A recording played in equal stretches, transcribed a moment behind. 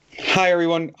Hi,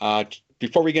 everyone.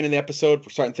 Before we get into the episode,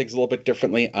 we're starting things a little bit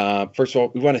differently. First of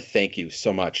all, we want to thank you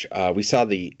so much. We saw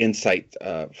the insight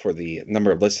for the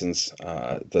number of listens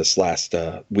this last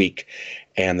week,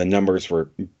 and the numbers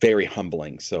were very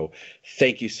humbling. So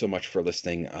thank you so much for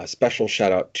listening. Special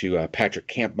shout out to Patrick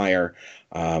Kampmeyer,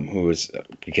 who is,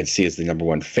 you can see, is the number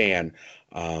one fan.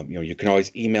 You can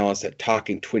always email us at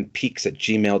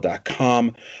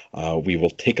talkingtwinpeaks@gmail.com. We will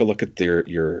take a look at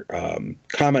your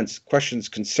comments, questions,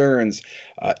 concerns,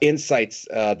 insights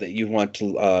that you want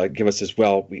to give us as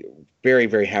well. We're very,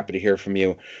 very happy to hear from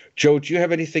you. Joe, do you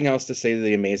have anything else to say to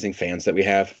the amazing fans that we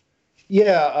have?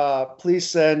 Yeah, please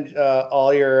send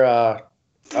all your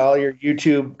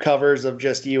YouTube covers of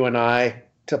just you and I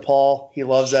to Paul. He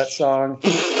loves that song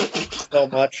so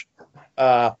much.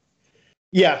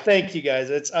 Yeah, thank you guys.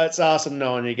 It's awesome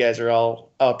knowing you guys are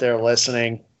all out there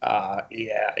listening.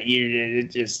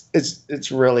 It's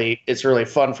really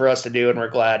fun for us to do, and we're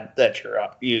glad that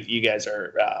you guys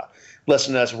are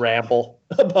listening to us ramble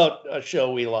about a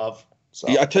show we love. So.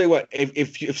 Yeah, I'll tell you what.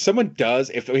 If someone does,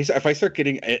 if I start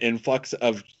getting an influx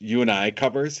of you and I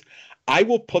covers, I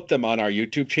will put them on our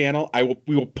YouTube channel.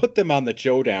 We will put them on the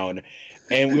Jowdown,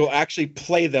 and we will actually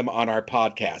play them on our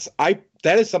podcast.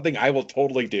 That is something I will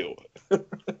totally do.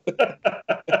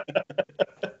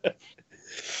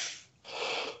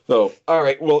 So, all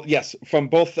right. Well, yes, from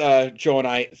both Joe and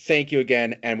I, thank you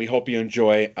again, and we hope you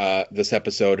enjoy this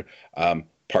episode,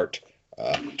 part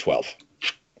 12.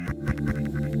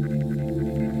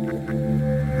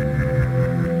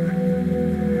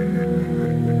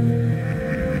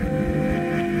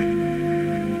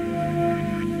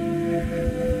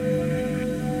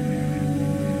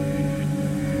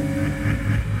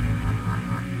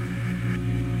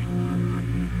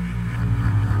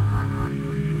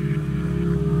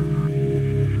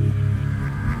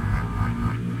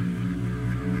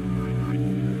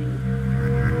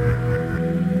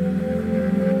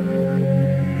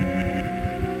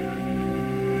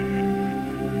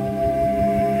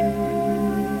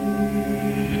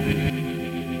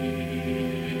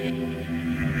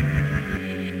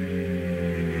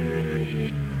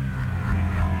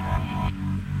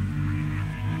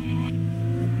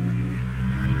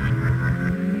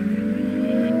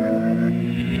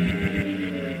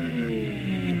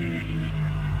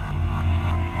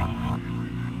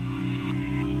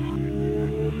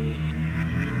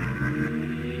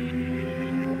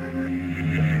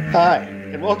 Hi,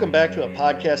 and welcome back to a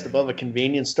podcast above a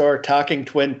convenience store, Talking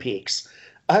Twin Peaks.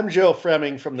 I'm Joe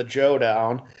Fremming from the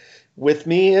Jowdown. With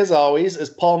me, as always, is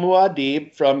Paul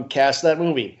Muad'Dib from Cast That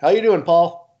Movie. How you doing,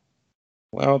 Paul?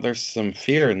 Well, there's some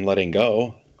fear in letting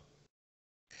go.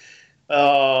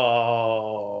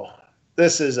 Oh,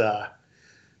 this is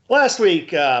last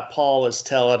week, Paul was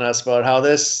telling us about how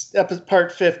this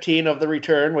part 15 of The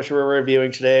Return, which we're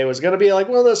reviewing today, was going to be like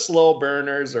one of the slow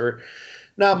burners, or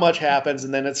not much happens,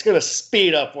 and then it's going to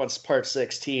speed up once part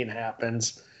 16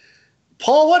 happens.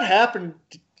 Paul, what happened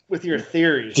with your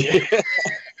theory?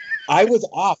 I was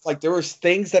off. Like, there was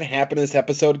things that happened in this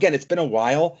episode. Again, it's been a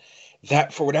while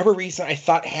that, for whatever reason, I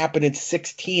thought happened in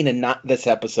 16 and not this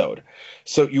episode.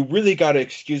 So you really got to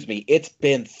excuse me. It's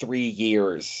been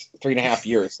 3.5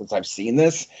 years since I've seen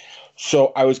this.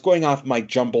 So I was going off my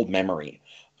jumbled memory.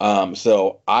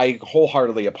 So I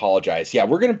wholeheartedly apologize. Yeah,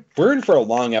 we're in for a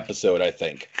long episode, I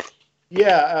think.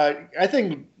 Yeah, I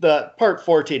think the part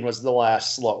 14 was the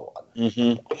last slow one.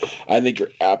 Mm-hmm. I think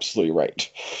you're absolutely right.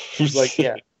 Like,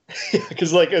 yeah,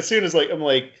 because like as soon as like I'm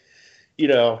like,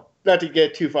 not to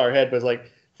get too far ahead, but it's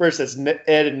like first it's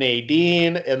Ed and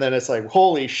Nadine, and then it's like,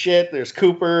 holy shit, there's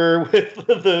Cooper with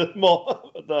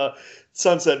the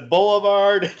Sunset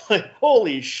Boulevard. Like,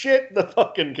 holy shit, the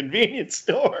fucking convenience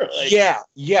store. Like,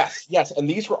 yes. And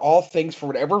these were all things, for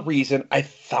whatever reason, I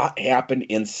thought happened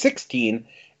in 16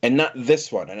 and not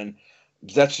this one. And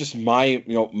that's just my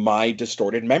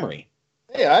distorted memory.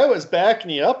 Hey, I was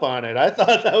backing you up on it. I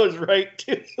thought that was right,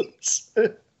 too.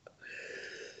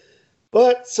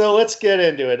 But, so let's get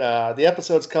into it. The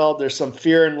episode's called There's Some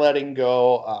Fear in Letting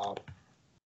Go.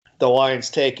 The line's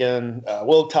taken.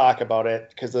 We'll talk about it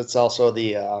because it's also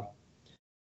the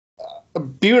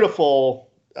beautifully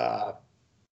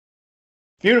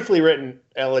written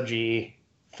elegy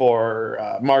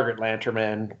for Margert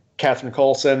Lanterman, Catherine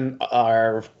Coulson,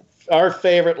 our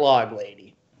favorite log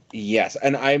lady. Yes,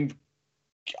 and I'm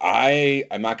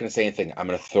not going to say anything. I'm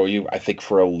going to throw you, I think,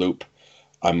 for a loop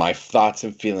on my thoughts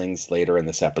and feelings later in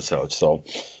this episode. So,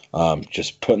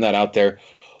 just putting that out there.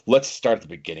 Let's start at the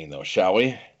beginning, though, shall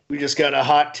we? We just got a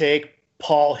hot take.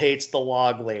 Paul hates the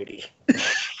log lady.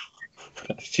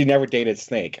 She never dated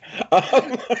Snake.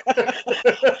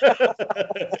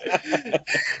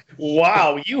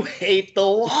 Wow, you hate the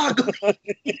log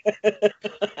lady.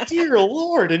 Dear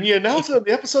Lord, and you announce it in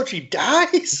the episode she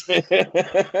dies?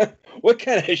 What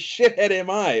kind of shithead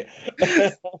am I?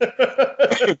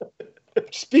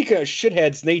 Speaking of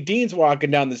shitheads, Nadine's walking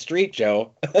down the street,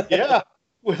 Joe. Yeah,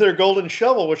 with her golden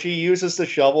shovel, which she uses to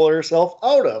shovel herself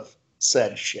out of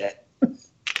said shit.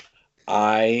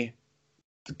 Again,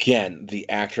 the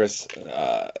actress,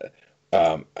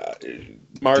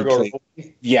 Margert.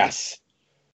 Yes.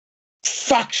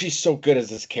 Fuck, she's so good as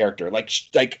this character. Like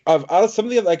some of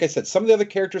the, like I said, some of the other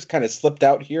characters kind of slipped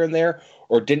out here and there,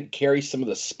 or didn't carry some of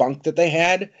the spunk that they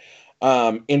had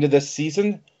into this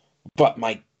season. But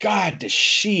my God, does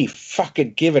she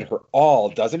fucking give it her all,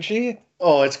 doesn't she?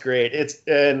 Oh, it's great. She's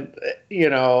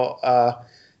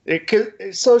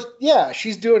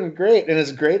doing great, and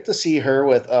it's great to see her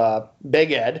with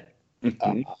Big Ed.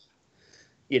 Mm-hmm.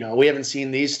 We haven't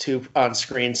seen these two on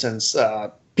screen since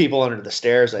People Under the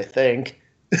Stairs, I think.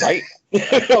 Right.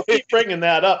 I'll keep bringing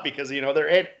that up because they're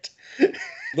in it.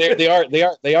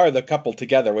 They are the couple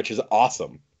together, which is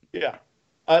awesome. Yeah.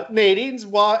 Nadine's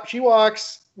she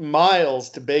walks miles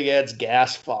to Big Ed's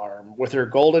gas farm with her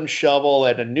golden shovel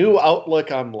and a new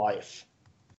outlook on life.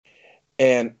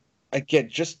 And again,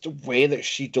 just the way that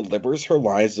she delivers her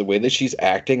lines, the way that she's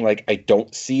acting, like I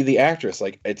don't see the actress.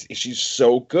 Like she's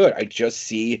so good. I just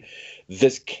see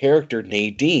this character,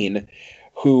 Nadine,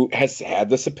 who has had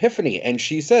this epiphany, and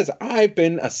she says, "I've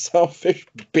been a selfish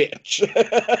bitch."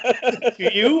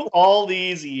 To you all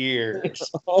these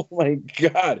years. Oh my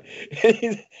God.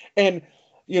 And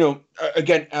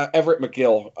again, Everett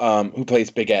McGill, who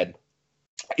plays Big Ed,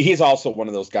 he's also one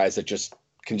of those guys that just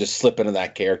can just slip into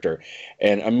that character,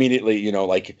 and immediately,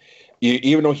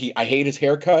 even though I hate his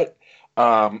haircut,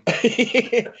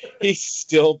 he's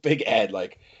still Big Ed.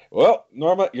 Like, well,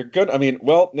 Norma, you're good. I mean,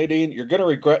 well, Nadine, you're gonna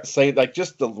regret saying, like,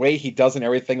 just the way he does and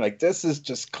everything. Like, this is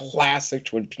just classic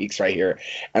Twin Peaks right here,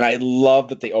 and I love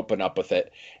that they open up with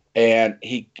it.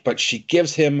 But she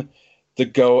gives him the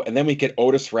go, and then we get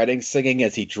Otis Redding singing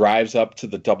as he drives up to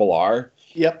the Double R.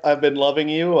 Yep, I've been loving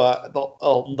you.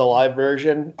 The live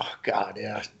version. Oh God,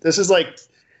 yeah. This is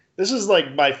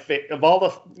like my favorite of all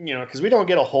the because we don't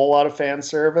get a whole lot of fan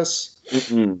service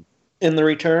in the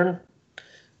return.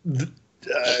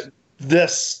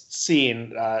 This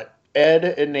scene, Ed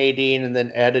and Nadine, and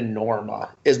then Ed and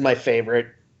Norma, is my favorite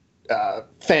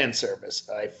fan service.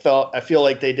 I feel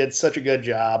like they did such a good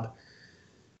job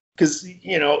because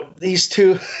these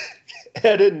two,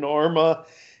 Ed and Norma,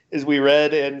 as we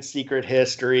read in Secret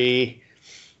History,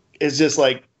 is just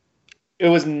like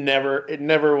it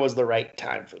never was the right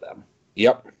time for them.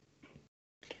 Yep.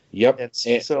 And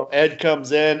so Ed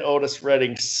comes in, Otis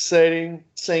Redding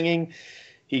singing.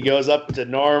 He goes up to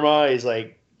Norma. He's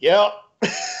like, "Yep,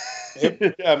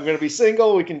 I'm going to be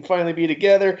single. We can finally be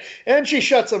together." And she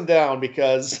shuts him down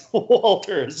because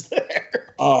Walter is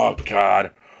there. Oh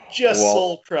God. Just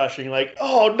soul crushing. Like,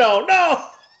 oh no.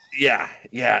 Yeah,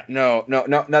 no.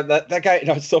 That guy.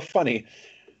 No, it's so funny.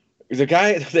 The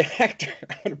actor.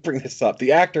 I'm going to bring this up.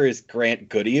 The actor is Grant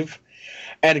Goodeve,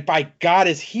 and by God,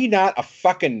 is he not a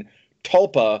fucking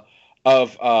tulpa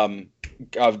of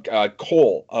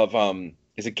Cole of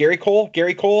Is it Gary Cole?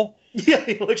 Gary Cole? Yeah,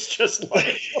 he looks just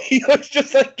like he looks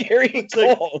just like Gary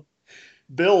Cole. Like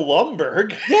Bill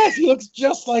Lumberg. Yes, he looks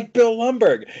just like Bill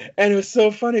Lumberg. And it was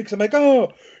so funny because I'm like,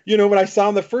 oh, when I saw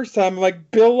him the first time, I'm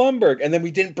like, Bill Lumberg. And then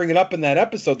we didn't bring it up in that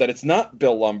episode that it's not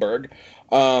Bill Lumberg.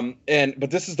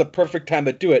 But this is the perfect time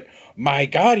to do it. My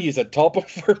God, he's a tulpa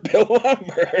for Bill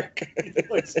Lumberg. He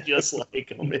looks just like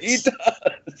him. He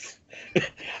does.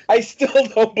 I still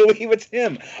don't believe it's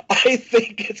him. I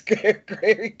think it's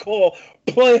Gary Cole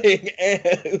playing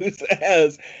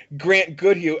as Grant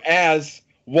Goodhue as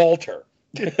Walter.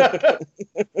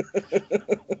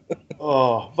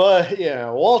 Oh, but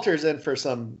Walter's in for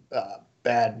some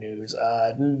bad news.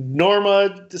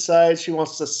 Norma decides she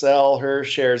wants to sell her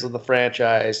shares of the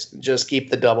franchise, just keep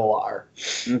the Double R.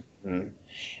 Mm-hmm.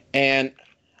 And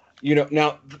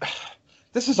now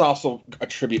this is also a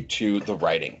tribute to the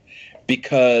writing,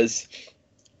 because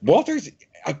Walter's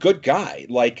a good guy.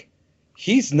 Like,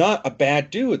 he's not a bad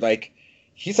dude. Like,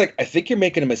 he's like, I think you're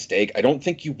making a mistake. I don't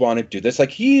think you want to do this.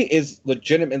 Like, he is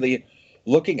legitimately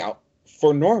looking out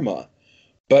for Norma.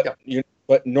 But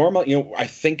but Norma, I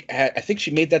think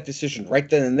she made that decision right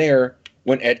then and there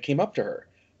when Ed came up to her.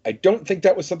 I don't think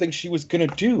that was something she was going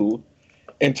to do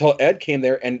until Ed came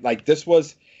there, and like, this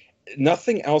was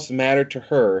nothing else mattered to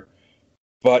her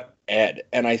but Ed.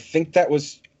 And I think that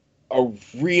was a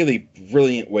really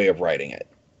brilliant way of writing it.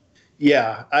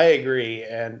 Yeah, I agree.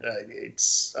 And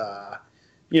it's, I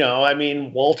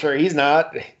mean, Walter, he's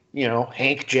not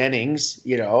Hank Jennings,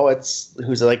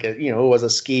 who's like was a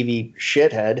skeevy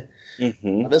shithead.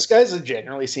 Mm-hmm. This guy's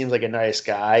generally seems like a nice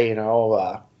guy,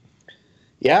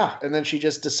 yeah. And then she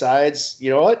just decides,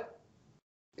 you know what?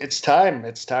 It's time.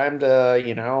 It's time to,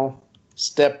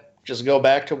 just go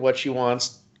back to what she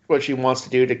wants to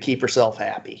do to keep herself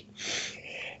happy.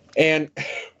 And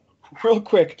real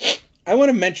quick, I want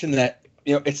to mention that,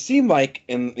 it seemed like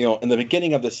in the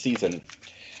beginning of the season,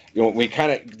 we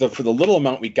kind of, for the little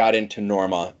amount we got into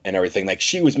Norma and everything, like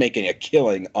she was making a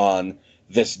killing on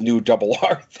this new double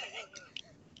R thing.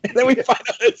 And then we find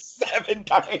out it's 7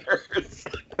 diners.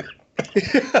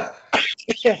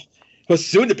 Yeah. It was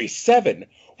soon to be 7.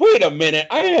 Wait a minute.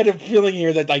 I had a feeling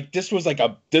here that like this was like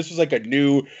a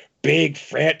new big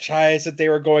franchise that they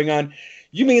were going on.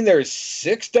 You mean there's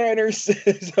 6 diners?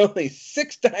 There's only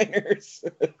 6 diners.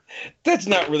 That's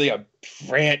not really a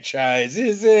franchise,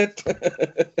 is it?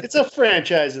 It's a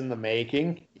franchise in the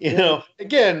making.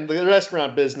 Again, the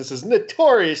restaurant business is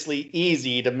notoriously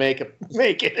easy to make it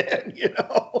in.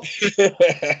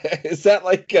 Is that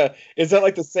like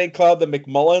the St. Cloud, the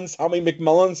McMullins? How many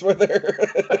McMullins were there?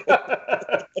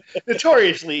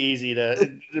 Notoriously easy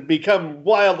to become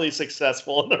wildly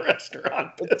successful in the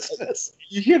restaurant business.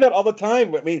 You hear that all the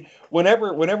time. I mean,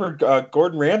 whenever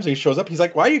Gordon Ramsay shows up, he's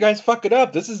like, "Why you guys fuck it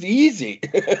up? This is easy."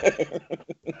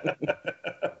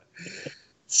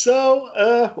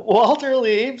 So Walter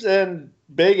leaves, and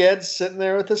Big Ed's sitting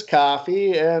there with his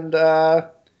coffee, and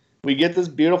we get this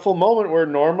beautiful moment where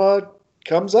Norma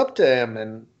comes up to him,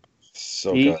 and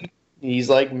good. He's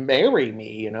like, "Marry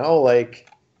me,"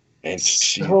 And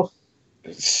she's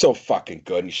so fucking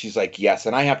good. And she's like, yes.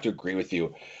 And I have to agree with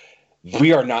you.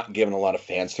 We are not given a lot of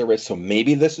fan service, so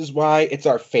maybe this is why it's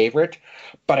our favorite.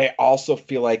 But I also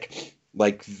feel like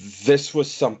this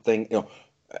was something,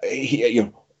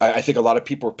 I think a lot of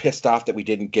people were pissed off that we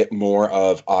didn't get more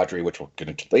of Audrey, which we'll get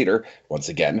into later once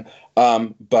again.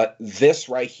 But this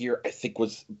right here, I think,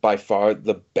 was by far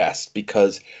the best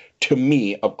because to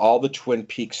me, of all the Twin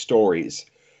Peaks stories,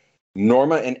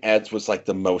 Norma and Ed's was like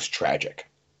the most tragic.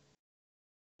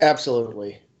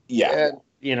 Absolutely. Yeah. And,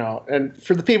 and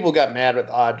for the people who got mad with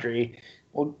Audrey,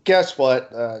 well, guess what?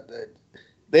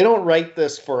 They don't write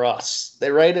this for us.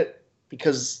 They write it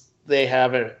because they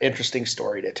have an interesting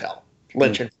story to tell.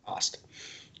 Lynch and Frost.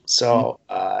 So,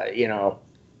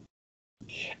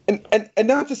 And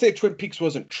not to say Twin Peaks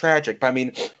wasn't tragic, but I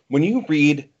mean, when you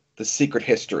read The Secret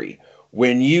History,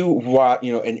 when you watch,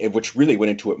 and which really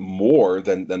went into it more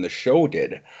than the show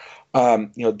did,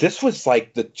 this was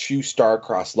like the 2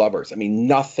 star-crossed lovers. I mean,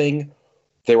 nothing.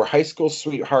 They were high school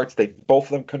sweethearts. Both of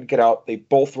them couldn't get out. They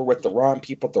both were with the wrong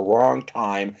people at the wrong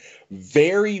time.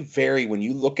 Very, very, when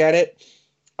you look at it,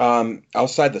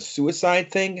 outside the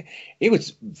suicide thing, it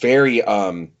was very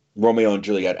Romeo and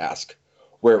Juliet-esque.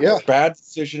 Where bad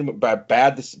decision begot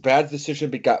bad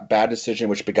decision,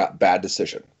 which begot bad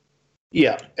decision.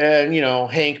 Yeah, and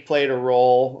Hank played a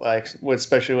role,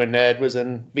 especially when Ned was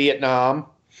in Vietnam,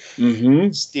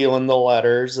 stealing the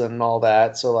letters and all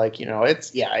that. So,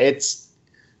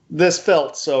 this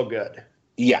felt so good.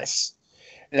 Yes,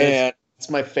 and it's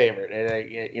my favorite.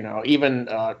 And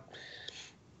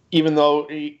even though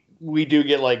we do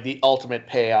get like the ultimate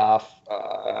payoff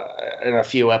in a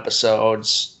few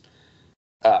episodes,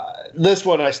 this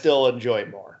one I still enjoy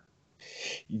more.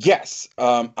 Yes,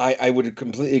 I would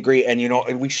completely agree. And,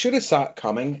 we should have saw it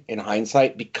coming in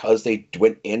hindsight because they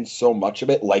went in so much of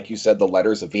it. Like you said, the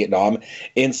letters of Vietnam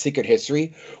in Secret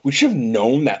History. We should have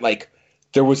known that,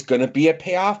 there was going to be a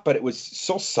payoff, but it was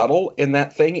so subtle in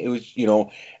that thing. It was,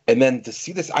 and then to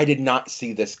see this, I did not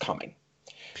see this coming,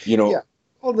 Yeah.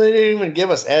 Well, they didn't even give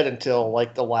us Ed until,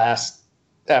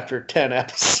 after 10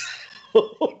 episodes.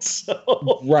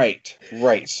 So. Right.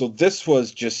 So this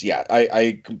was just,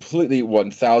 I completely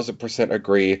 1000%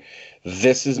 agree.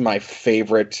 This is my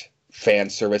favorite fan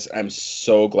service. I'm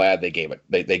so glad they gave it.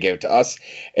 They gave it to us,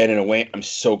 and in a way, I'm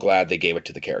so glad they gave it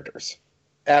to the characters.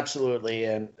 Absolutely,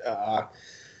 and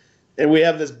we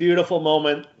have this beautiful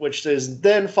moment, which is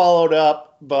then followed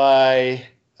up by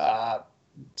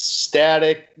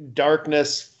static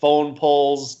darkness, phone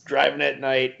poles, driving at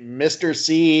night. Mr.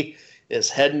 C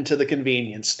is heading to the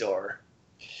convenience store.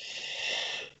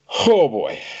 Oh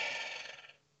boy.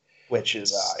 Which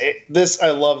is I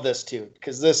love this too,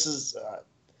 because this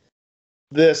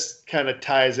kind of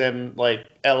ties in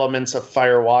elements of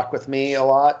Fire Walk with Me a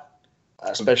lot,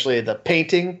 especially the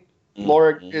painting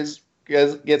Laura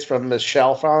gets from Miss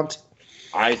Chalfant.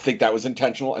 I think that was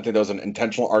intentional. I think that was an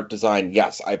intentional art design.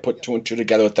 Yes, I put 2 and 2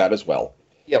 together with that as well.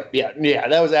 Yep, yeah,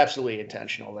 that was absolutely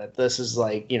intentional. That this is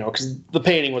because the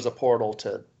painting was a portal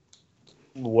to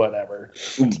whatever.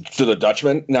 To the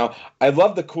Dutchman. Now, I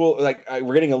love the cool, like,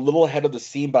 we're getting a little ahead of the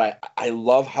scene, but I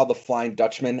love how the Flying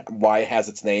Dutchman, why it has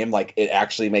its name. Like, it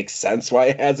actually makes sense why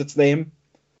it has its name.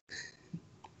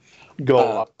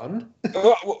 Go on.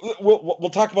 We'll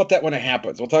talk about that when it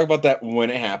happens. We'll talk about that when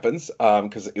it happens,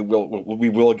 because we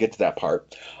will get to that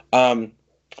part.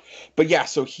 But yeah,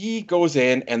 so he goes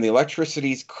in, and the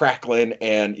electricity's crackling,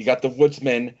 and you got the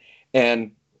woodsman,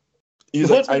 and he's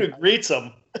the woodsman who greets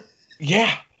him.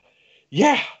 Yeah,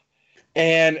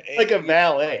 and like a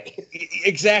valet.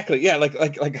 Exactly. Yeah, like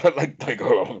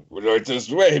oh, right this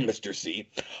way, Mr. C.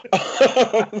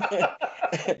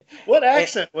 What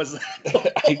accent was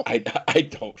that? I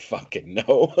don't fucking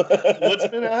know.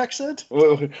 Woodsman accent?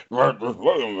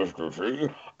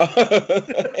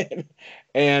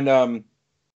 and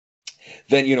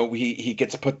then he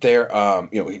gets put there.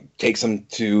 He takes him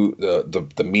to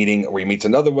the meeting where he meets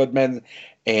another woodman,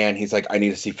 and he's like, I need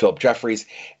to see Phillip Jefferies.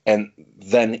 And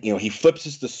then he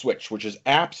flips the switch, which is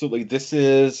absolutely, this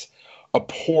is a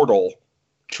portal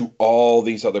to all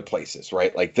these other places,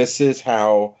 right? Like, this is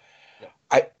how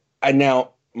I now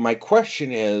my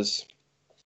question is,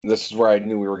 this is where I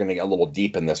knew we were going to get a little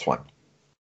deep in this one.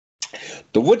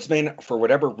 The woodsmen, for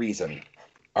whatever reason,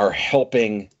 are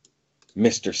helping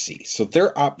Mr. C. So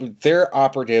they're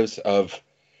operatives of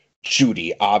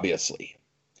Judy, obviously,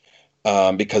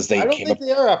 because they. I don't think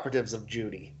they are operatives of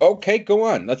Judy. Okay, go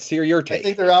on. Let's hear your take. I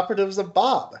think they're operatives of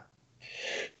Bob.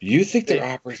 You think they're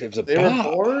operatives of Bob? They were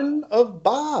born of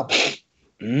Bob.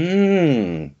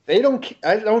 They don't.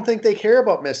 I don't think they care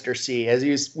about Mr. C.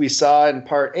 As we saw in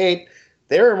Part 8,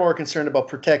 they were more concerned about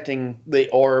protecting the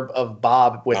orb of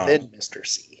Bob within Mr.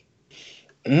 C.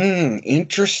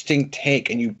 Interesting take,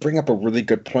 and you bring up a really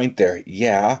good point there.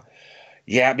 Yeah,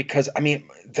 because I mean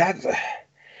that.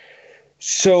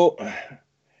 So,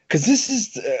 because this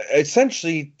is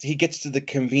essentially he gets to the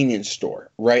convenience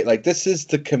store, right? Like, this is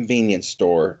the convenience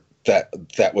store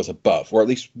that was above, or at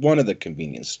least one of the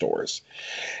convenience stores.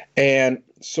 And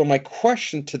so my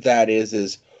question to that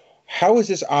is how is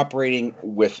this operating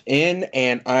within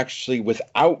and actually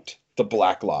without the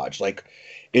Black Lodge? Like,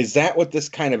 is that what this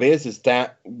kind of is? Is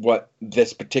that what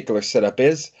this particular setup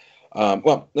is?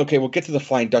 Well, okay, we'll get to the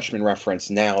Flying Dutchman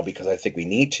reference now because I think we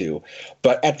need to.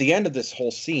 But at the end of this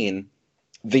whole scene,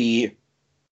 the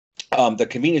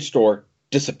convenience store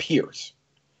disappears.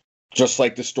 Just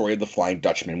like the story of the Flying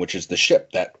Dutchman, which is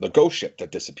the ghost ship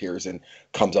that disappears and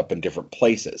comes up in different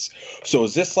places. So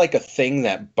is this like a thing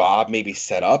that Bob maybe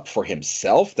set up for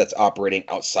himself that's operating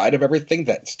outside of everything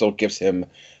that still gives him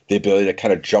the ability to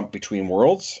kind of jump between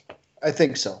worlds? I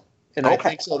think so. And okay. I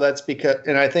think so. That's because,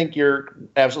 and I think you're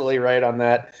absolutely right on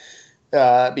that,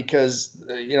 because,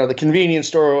 the convenience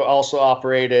store also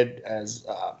operated as,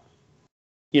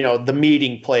 the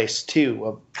meeting place, too,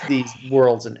 of these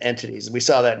worlds and entities. We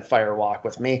saw that in Fire Walk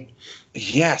with Me.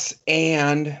 Yes,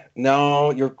 and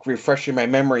no, you're refreshing my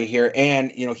memory here. And,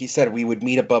 he said we would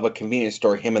meet above a convenience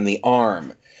store, him and the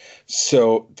arm.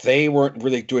 So they weren't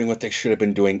really doing what they should have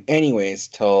been doing anyways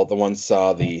till the one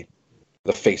saw the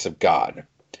face of God.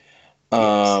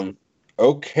 Yes.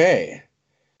 Okay.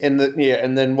 And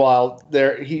then while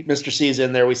Mr. C's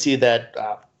in there, we see that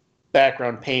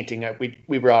background painting that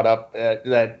we brought up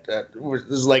that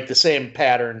was like the same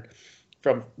pattern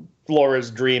from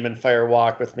Laura's dream and Fire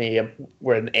Walk with Me,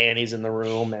 where Annie's in the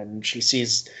room and she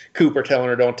sees Cooper telling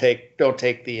her don't take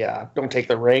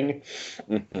the ring.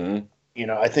 Mm-hmm.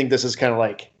 I think this is kind of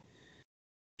like,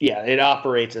 it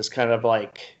operates as kind of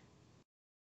like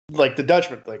the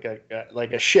Dutchman,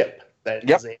 like a ship that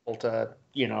is able to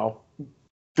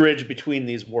bridge between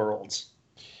these worlds.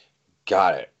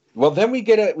 Got it. Well, then we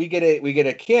get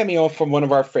a cameo from one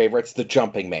of our favorites, the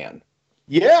Jumping Man.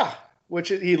 Yeah, which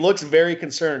he looks very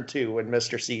concerned too when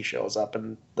Mr. C shows up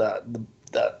and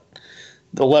the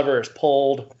lever is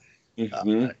pulled.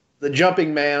 Mm-hmm. The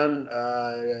Jumping Man,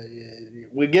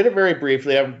 we get it very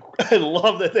briefly. I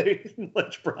love that they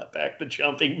brought back the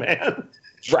Jumping Man.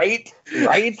 Right.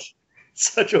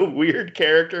 Such a weird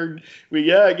character. We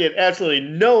get absolutely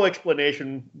no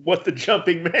explanation what the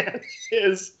Jumping Man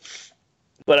is.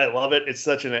 But I love it. It's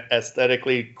such an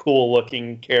aesthetically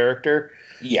cool-looking character.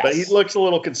 Yes. But he looks a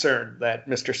little concerned that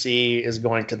Mr. C is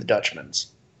going to the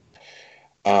Dutchman's.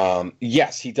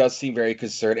 Yes, he does seem very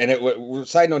concerned. And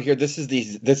side note here, this is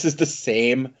the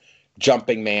same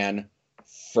Jumping Man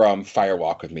from Fire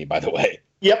Walk with Me, by the way.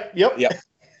 Yep.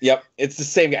 It's the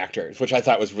same actor, which I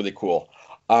thought was really cool.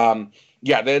 Then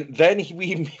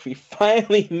we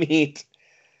finally meet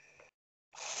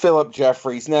Phillip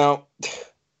Jefferies. Now,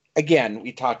 again,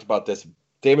 we talked about this.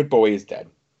 David Bowie is dead.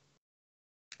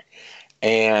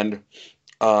 And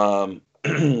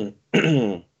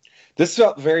This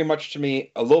felt very much to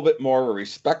me a little bit more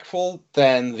respectful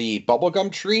than the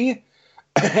bubblegum tree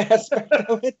aspect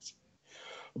of it.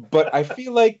 But I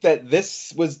feel like that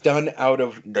this was done out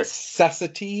of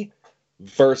necessity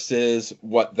versus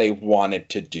what they wanted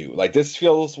to do. Like, this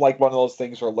feels like one of those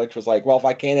things where Lynch was like, well, if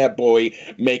I can't have Bowie,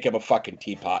 make him a fucking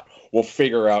teapot. We'll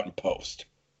figure it out in post.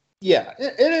 Yeah,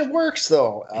 and it works,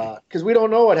 though, because we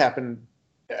don't know what happened.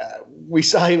 We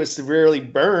saw he was severely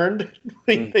burned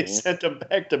when they sent him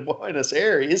back to Buenos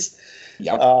Aires.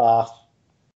 Yep.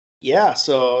 Yeah,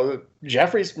 so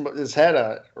Jefferies has had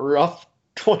a rough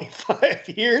 25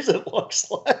 years, it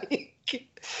looks like.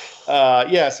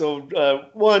 So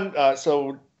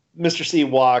Mr. C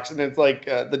walks, and it's like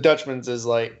the Dutchman's is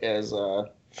like it's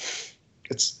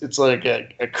like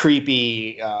a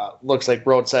creepy looks like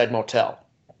roadside motel.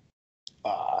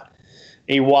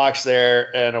 He walks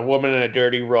there, and a woman in a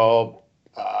dirty robe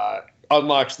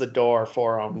unlocks the door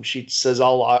for him. She says,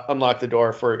 "I'll unlock the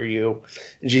door for you,"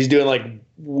 and she's doing like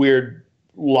weird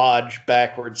lodge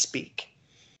backward speak.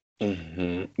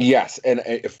 Mm-hmm. Yes, and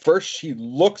at first she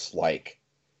looks like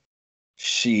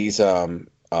she's Chalfon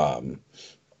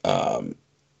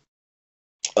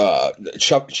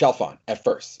at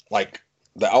first. Like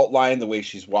the outline, the way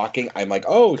she's walking, I'm like,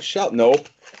 oh, nope,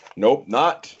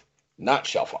 not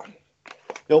Chalfon.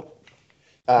 Nope.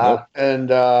 And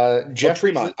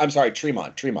Jefferies. Tremont. I'm sorry,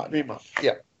 Tremont.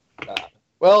 Yeah.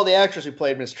 Well, the actress who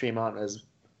played Miss Tremont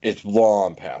it's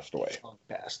long passed away.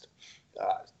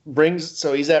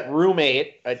 So he's at room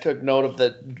 8. I took note of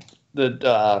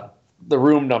the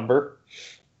room number.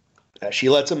 She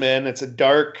lets him in. It's a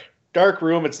dark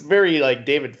room. It's very like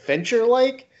David Fincher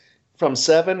like from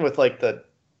Seven, with like the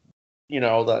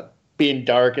being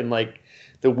dark and like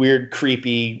the weird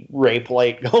creepy rape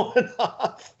light going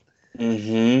off.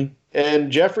 Mm-hmm.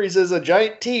 And Jefferies is a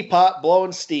giant teapot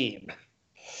blowing steam.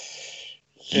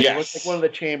 And yes. It looks like one of the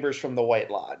chambers from the White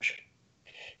Lodge.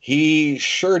 He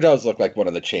sure does look like one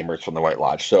of the chambers from the White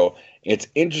Lodge. So it's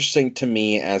interesting to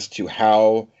me as to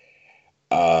how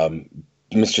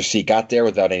Mr. C got there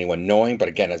without anyone knowing. But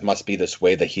again, it must be this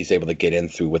way that he's able to get in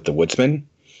through with the woodsman.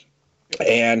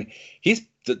 And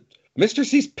Mr.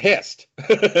 C's pissed.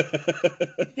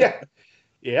 Yeah.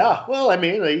 Well, I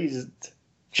mean,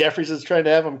 Jefferies is trying to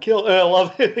have him killed. I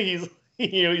love it.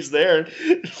 He's there.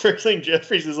 First thing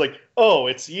Jefferies is like, "Oh,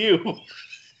 it's you."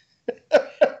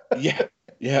 Yeah.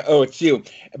 Oh, it's you.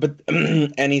 But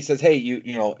and he says, "Hey,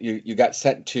 you got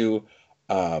sent to,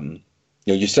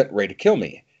 you sent Ray to kill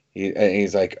me." And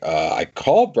he's like, "I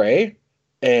called Ray,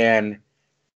 and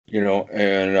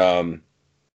I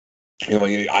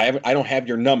don't have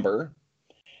your number."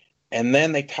 And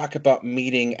then they talk about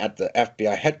meeting at the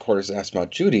FBI headquarters and ask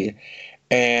about Judy,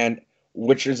 and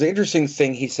which is the interesting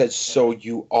thing. He says, "So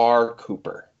you are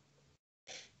Cooper."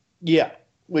 Yeah,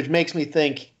 which makes me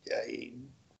think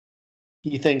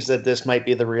he thinks that this might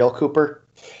be the real Cooper.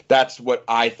 That's what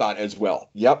I thought as well.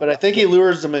 Yep. But I think he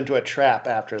lures them into a trap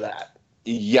after that.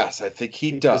 Yes, I think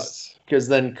he does. Because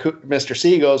then Mr.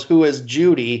 C goes, "Who is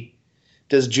Judy?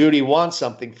 Does Judy want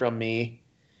something from me?"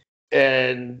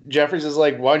 And Jefferies is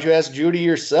like, "Why don't you ask Judy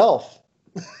yourself?"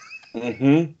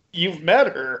 Mm-hmm. You've met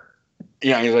her.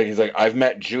 Yeah, he's like, "I've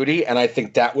met Judy," and I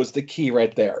think that was the key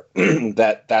right there.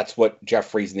 That's what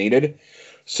Jefferies needed.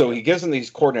 So he gives them these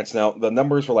coordinates. Now the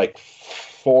numbers were like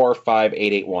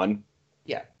 45881.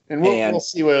 Yeah, and we'll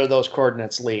see where those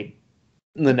coordinates lead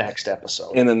in the next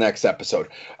episode.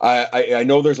 I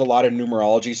know there's a lot of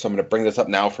numerology, so I'm going to bring this up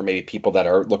now for maybe people that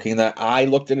are looking at that. I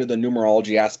looked into the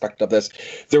numerology aspect of this.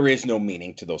 There is no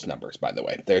meaning to those numbers, by the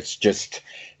way. There's just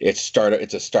it's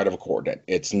a start of a coordinate.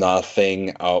 It's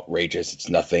nothing outrageous. It's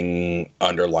nothing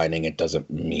underlining. It doesn't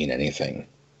mean anything.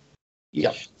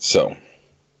 Yep. So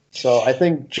I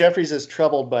think Jefferies is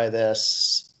troubled by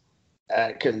this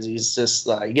because he's just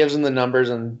he gives him the numbers,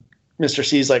 and Mr.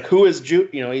 C's like, "Who is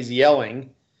Judy?" He's yelling.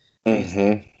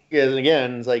 Mm-hmm. And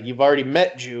again, it's like, "You've already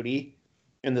met Judy."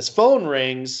 And this phone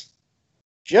rings.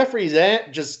 Jefferies'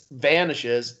 aunt just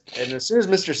vanishes. And as soon as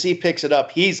Mr. C picks it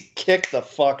up, he's kicked the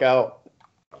fuck out.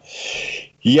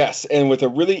 Yes, and with a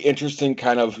really interesting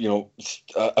kind of,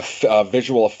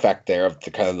 visual effect there of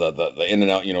the kind of the in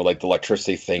and out, like the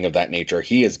electricity thing of that nature.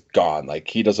 He is gone. Like,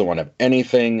 he doesn't want to have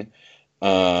anything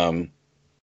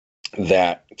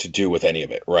that to do with any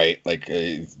of it, right? Like,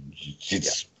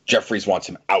 Jefferies wants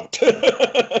him out.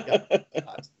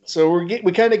 So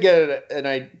we kind of get it,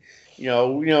 and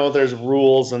there's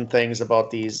rules and things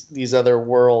about these other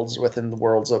worlds within the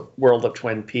world of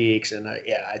Twin Peaks, and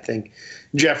I think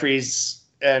Jefferies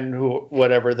and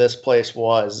whatever this place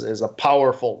was is a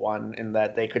powerful one in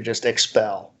that they could just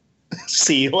expel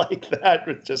C like that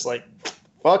with just like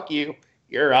fuck you,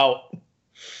 you're out.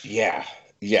 Yeah,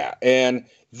 yeah. And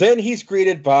then he's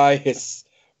greeted by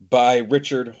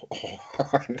Richard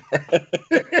Horne.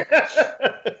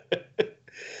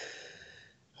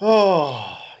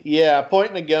 Oh, yeah,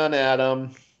 pointing a gun at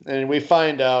him. And we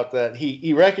find out that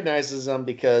he recognizes him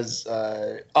because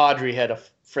Audrey had a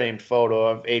framed photo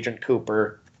of Agent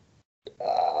Cooper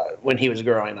when he was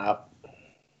growing up.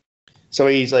 So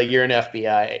he's like, you're an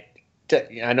FBI.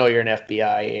 I know you're an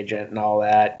FBI agent and all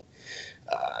that.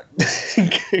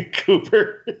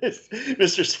 Cooper,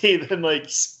 Mr. C, then like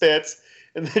spits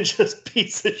and then just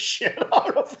beats the shit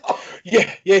out of him.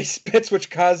 Yeah, he spits, which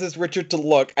causes Richard to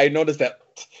look. I noticed that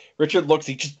Richard looks,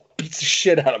 he just beats the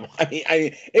shit out of him. I mean,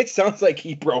 it sounds like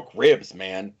he broke ribs,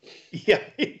 man. Yeah.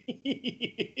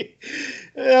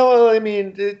 Well, I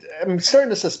mean, I'm starting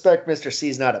to suspect Mr.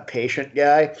 C's not a patient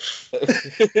guy.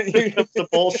 The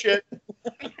bullshit.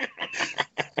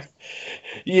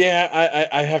 Yeah,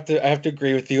 I have to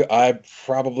agree with you. I'm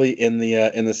probably in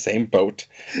the same boat.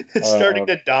 It's starting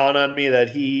to dawn on me that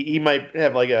he might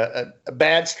have like a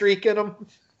bad streak in him.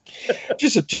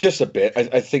 just a bit.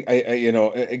 I think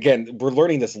again, we're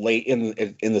learning this late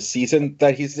in the season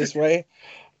that he's this way.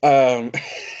 But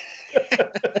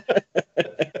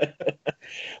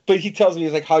he tells me,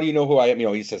 he's like, how do you know who I am?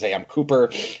 He says, hey, I'm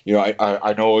Cooper.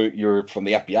 I know you're from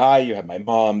the FBI. You have my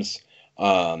mom's.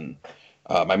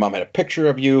 My mom had a picture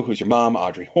of you. Who's your mom?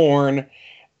 Audrey Horne.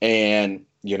 And,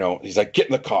 he's like, get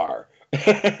in the car.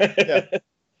 Yeah.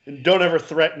 And don't ever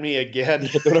threaten me again.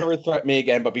 Don't ever threaten me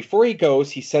again. But before he goes,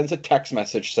 he sends a text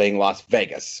message saying Las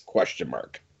Vegas, ?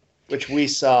 Which we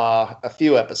saw a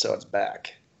few episodes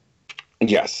back.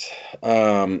 Yes.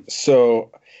 And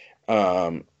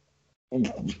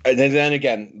then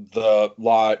again,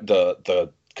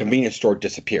 the convenience store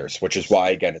disappears, which is why,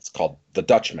 again, it's called The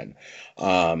Dutchman.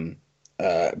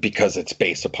 Because it's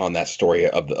based upon that story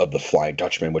of the Flying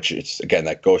Dutchman, which is, again,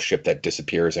 that ghost ship that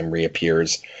disappears and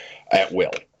reappears at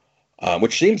will,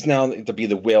 which seems now to be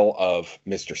the will of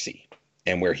Mr. C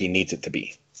and where he needs it to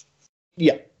be.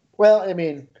 Yeah. Well, I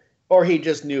mean, or he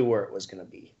just knew where it was going to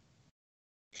be.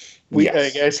 Yes. I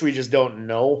guess we just don't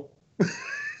know.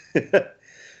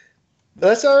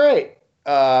 That's all right.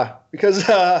 Because,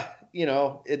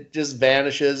 it just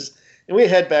vanishes. And we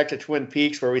head back to Twin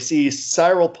Peaks where we see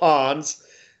Cyril Pons,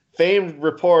 famed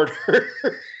reporter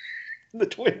in the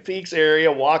Twin Peaks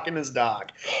area, walking his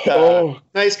dog.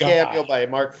 Nice cameo by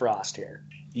Mark Frost here.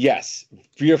 Yes.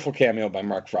 Beautiful cameo by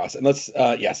Mark Frost. And let's,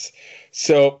 yes.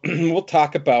 So we'll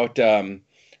talk about,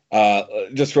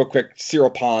 just real quick, Cyril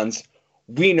Pons.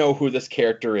 We know who this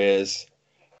character is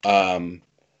from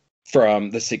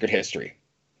The Secret History.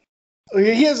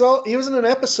 He was in an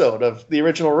episode of the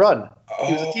original run.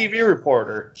 He was a TV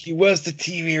reporter. He was the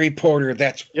TV reporter.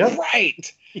 That's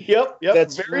right. Yep.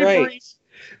 That's very right. brief.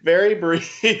 Very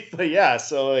brief. But yeah,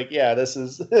 so this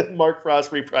is Mark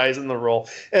Frost reprising the role.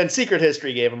 And Secret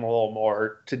History gave him a little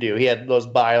more to do. He had those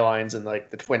bylines in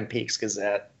the Twin Peaks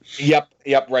Gazette. Yep.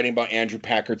 Writing about Andrew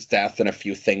Packard's death and a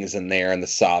few things in there, and the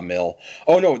sawmill.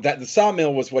 Oh no, the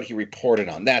sawmill was what he reported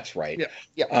on. That's right.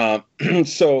 Yeah.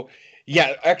 So.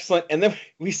 Yeah, excellent. And then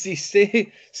we see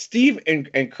Steve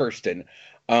and Kirsten.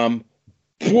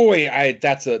 Boy,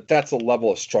 that's a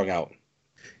level of strung out.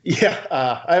 Yeah,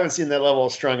 I haven't seen that level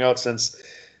of strung out since,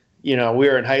 we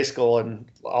were in high school and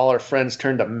all our friends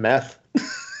turned to meth.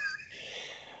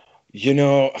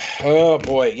 Oh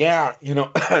boy, yeah.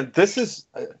 This is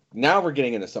now we're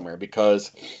getting into somewhere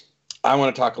because I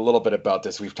want to talk a little bit about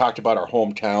this. We've talked about our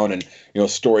hometown and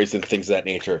stories and things of that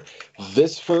nature.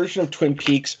 This version of Twin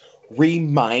Peaks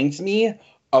reminds me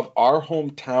of our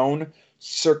hometown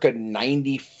circa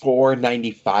 94,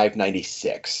 95,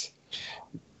 96.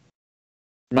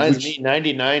 Reminds me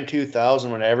 99,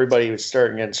 2000 when everybody was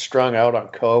starting getting strung out on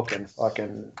coke and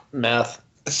fucking meth.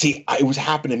 See, it was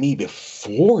happening to me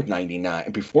before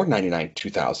 99,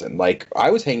 2000. Like, I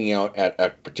was hanging out at a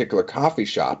particular coffee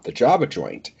shop, the Java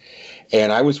Joint,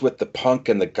 and I was with the punk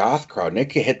and the goth crowd, and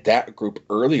it hit that group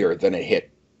earlier than it hit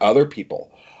other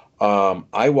people.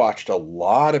 I watched a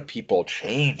lot of people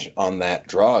change on that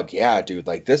drug. Yeah, dude,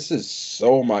 like, this is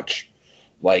so much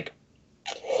like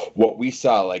what we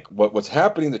saw. Like, what's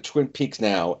happening in the Twin Peaks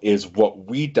now is what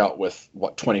we dealt with,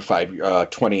 20,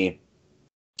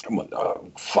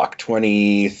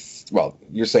 well,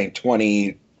 you're saying 20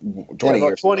 years 20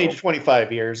 ago. to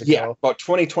 25 years ago. Yeah, about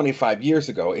 20, 25 years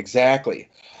ago,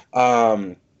 exactly.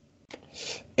 And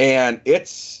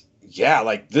it's, yeah,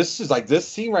 like this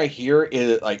scene right here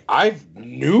is like, I've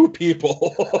knew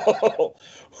people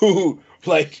who,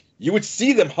 like, you would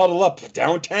see them huddle up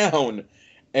downtown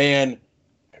and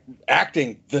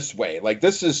acting this way. Like,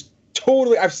 this is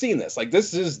totally. I've seen this. Like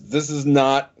this is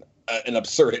not an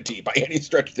absurdity by any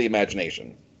stretch of the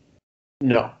imagination.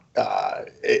 No.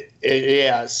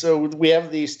 Yeah. So we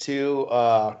have these two.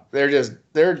 They're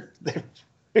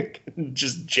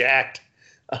just jacked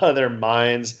out of their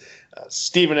minds.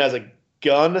 Steven has a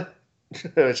gun,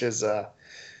 which is I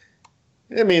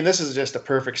mean, this is just a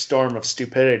perfect storm of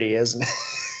stupidity, isn't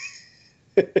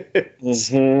it?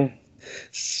 Mm-hmm.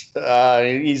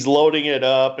 He's loading it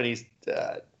up, and he's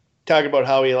talking about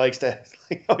how he likes to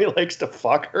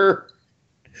fuck her.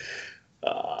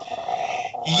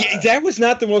 Yeah, that was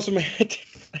not the most romantic.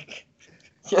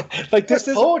 Like this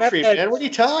is poetry, man. What are you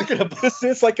talking about? This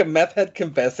is like a meth head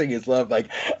confessing his love. Like,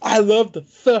 I love to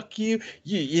fuck you.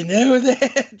 You know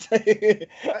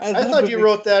that? I thought you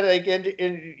wrote that like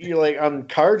in you like on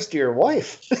cards to your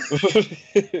wife.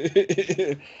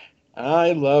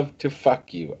 I love to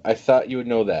fuck you. I thought you would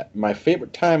know that. My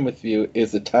favorite time with you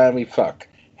is the time we fuck.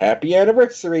 Happy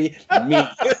anniversary, me.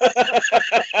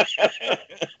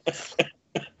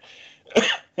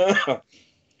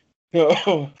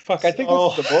 Oh fuck! I think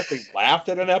this is the most we laughed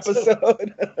at an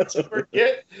episode. So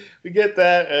we get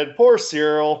that, and poor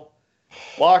Cyril,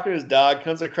 walking his dog,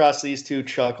 comes across these two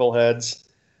chuckleheads.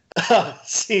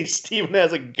 See, Steven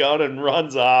has a gun and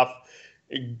runs off.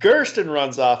 Gersten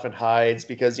runs off and hides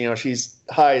because she's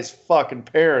high as fucking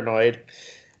paranoid.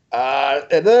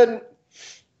 And then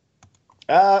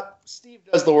Steve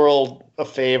does the world a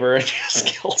favor and just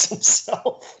kills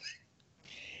himself.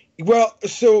 Well,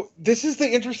 so this is the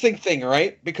interesting thing,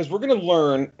 right? Because we're going to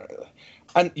learn,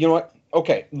 and you know what?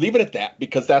 Okay, leave it at that,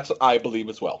 because that's what I believe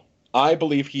as well. I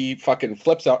believe he fucking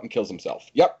flips out and kills himself.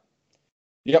 Yep.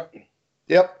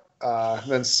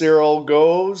 Then Cyril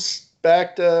goes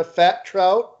back to Fat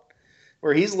Trout,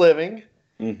 where he's living.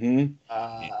 Mm-hmm.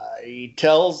 He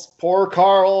tells poor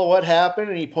Carl what happened,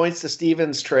 and he points to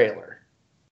Steven's trailer.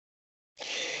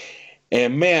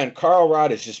 And man, Carl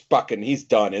Rod is just fucking, he's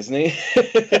done, isn't he?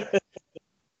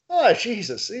 Oh,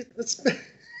 Jesus. It's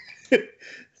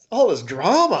all this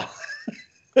drama.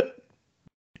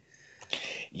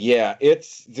 Yeah,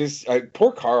 it's just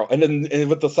poor Carl. And then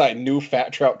with the side, new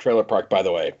Fat Trout trailer park, by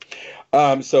the way.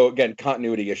 So again,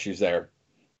 continuity issues there.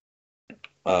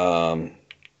 Then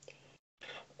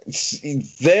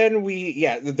we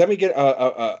get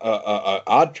a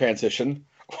odd transition.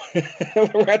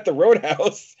 We're at the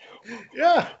Roadhouse.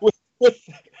 Yeah,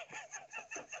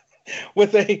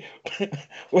 with a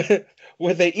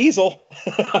easel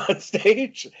on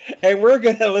stage, and we're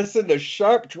gonna listen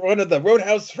to one of the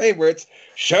Roadhouse favorites,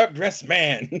 Sharp Dressed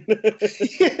Man.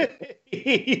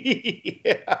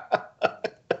 Yeah.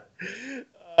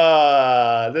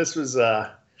 This was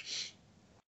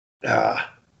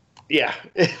yeah,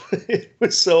 it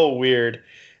was so weird,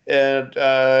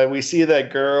 and we see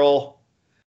that girl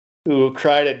who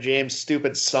cried at James'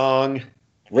 stupid song.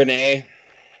 Renee.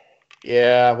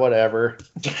 Yeah, whatever.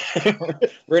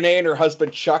 Renee and her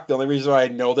husband Chuck. The only reason why I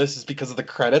know this is because of the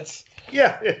credits.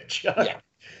 Yeah, Chuck.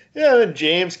 Yeah, then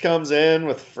James comes in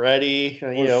with Freddie.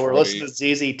 We're listening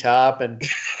to ZZ Top, and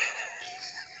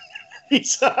he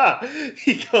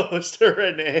goes to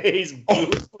Renee's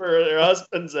booth where their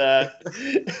husband's at.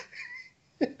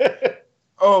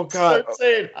 Oh, God. Start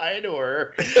saying hi to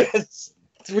her.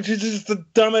 Which is just the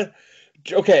dumbest.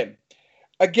 Okay.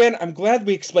 Again, I'm glad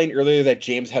we explained earlier that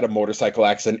James had a motorcycle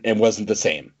accident and wasn't the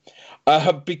same.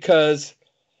 Because,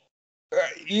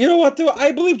 you know what, though?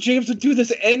 I believe James would do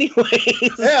this anyway.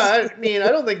 Yeah, I mean, I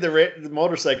don't think the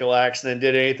motorcycle accident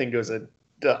did anything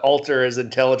to alter his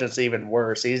intelligence even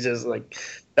worse. He's just like,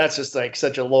 that's just like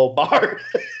such a low bar.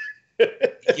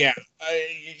 Yeah.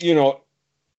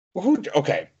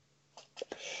 Okay.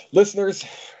 Listeners,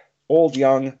 old,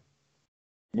 young,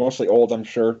 mostly old, I'm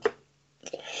sure,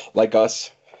 like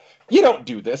us. You don't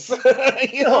do this.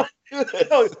 You don't do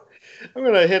this. I'm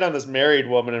going to hit on this married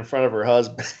woman in front of her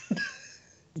husband.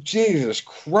 Jesus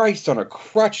Christ on a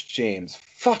crutch, James.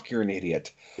 Fuck, you're an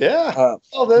idiot. Yeah.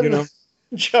 Then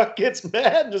Chuck gets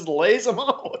mad and just lays him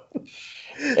out.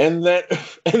 And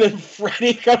then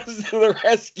Freddie comes to the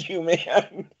rescue,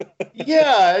 man.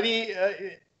 Yeah,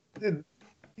 and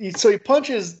he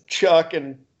punches Chuck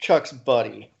and Chuck's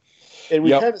buddy. And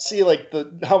we kind of see like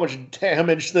how much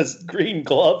damage this green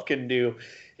glove can do.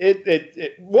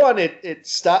 It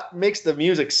makes the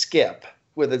music skip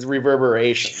with its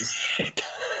reverberations.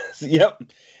 Yep.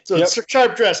 So it's a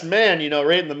Sharp Dressed Man,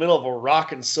 right in the middle of a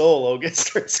rockin' solo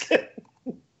gets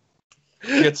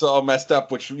all messed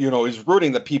up, which is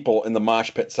ruining the people in the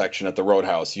mosh pit section at the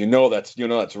Roadhouse. That's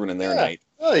ruining their night.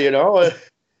 Well,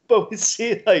 but we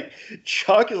see like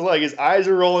Chuck is like his eyes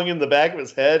are rolling in the back of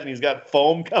his head, and he's got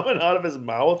foam coming out of his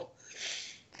mouth.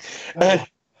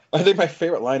 I think my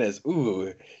favorite line is,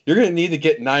 "Ooh, you're gonna need to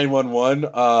get 911.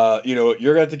 You're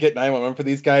gonna have to get 911 for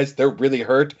these guys. They're really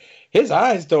hurt. His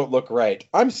eyes don't look right.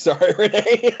 I'm sorry,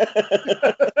 Renee."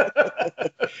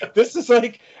 This is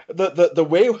like the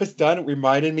way it was done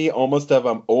reminded me almost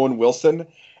of Owen Wilson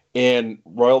in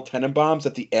Royal Tenenbaums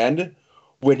at the end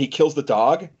when he kills the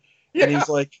dog, Yeah. and he's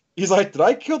like, "Did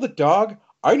I kill the dog?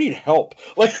 I need help."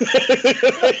 Like,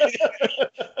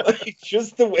 like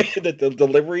just the way that the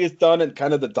delivery is done and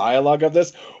kind of the dialogue of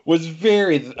this was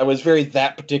very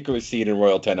that particular scene in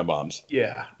Royal Tenenbaums.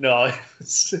 Yeah, no,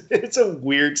 it's a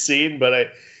weird scene,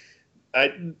 but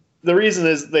the reason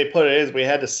is they put it is we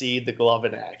had to see the glove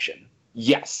in action.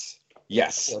 Yes,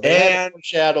 So they had to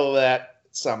shadow that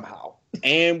somehow,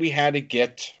 and we had to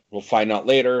get. We'll find out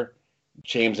later.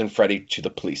 James and Freddie to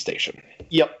the police station.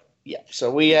 Yep.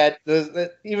 So we had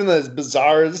even as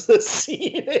bizarre as the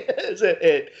scene is,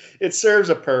 it serves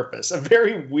a purpose, a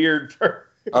very weird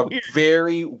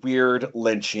very weird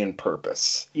Lynchian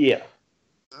purpose. Yeah.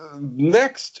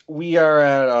 Next, we are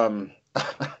at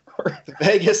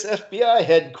Vegas FBI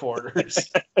headquarters.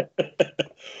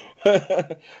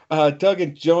 Doug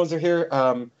and Jones are here,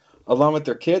 along with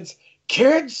their kids.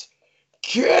 Kids.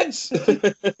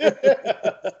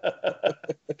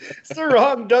 It's the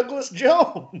wrong Douglas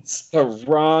Jones. The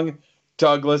wrong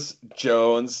Douglas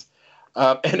Jones.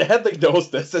 And Headley knows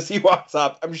this as he walks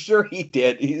up. I'm sure he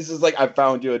did. He's just like, "I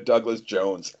found you a Douglas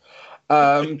Jones."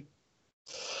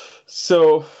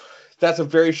 So that's a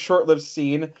very short-lived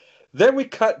scene. Then we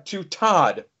cut to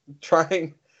Todd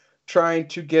trying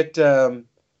to get to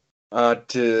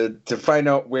find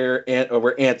out where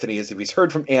Anthony is. If he's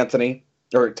heard from Anthony,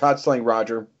 or Todd's telling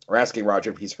Roger or asking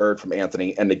Roger if he's heard from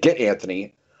Anthony, and to get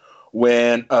Anthony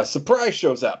when a surprise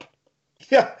shows up.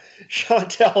 Yeah,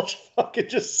 Chantel fucking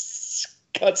just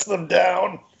cuts them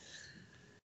down.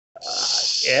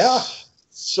 Yeah.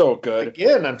 So good.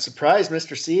 Again, I'm surprised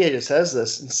Mr. C just has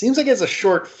this. It seems like it's a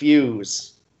short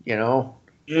fuse,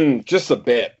 Just a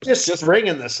bit. Just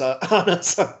bringing this on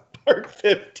us on part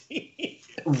 15.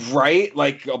 Right?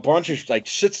 Like a bunch of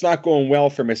shit's not going well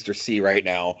for Mr. C right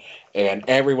now, and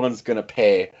everyone's gonna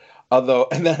pay. Although,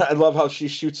 and then I love how she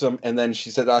shoots him, and then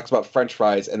she talks about French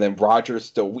fries, and then Roger's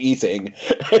still wheezing,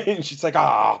 and she's like,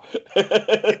 "Ah."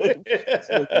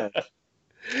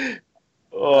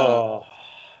 Oh.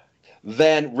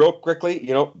 Then, real quickly,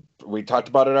 we talked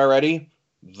about it already.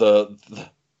 The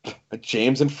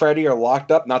James and Freddie are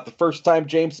locked up. Not the first time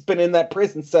James has been in that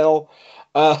prison cell.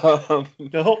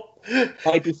 No.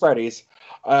 Might be Freddie's.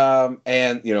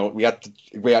 And we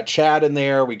got Chad in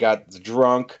there. We got the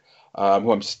drunk,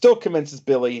 who I'm still convinced is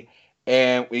Billy,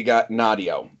 and we got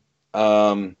Nadia.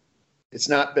 It's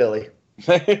not Billy.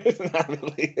 It's not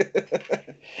Billy.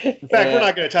 In fact, we're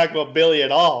not going to talk about Billy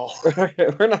at all.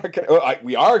 We're not going. Well,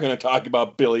 we are going to talk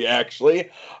about Billy actually,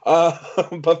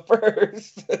 but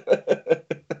first.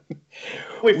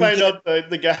 We find out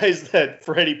the guys that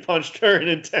Freddie punched her in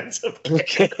intensive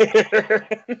care.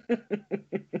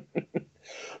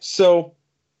 So,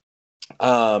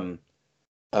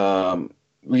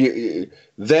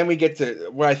 we get to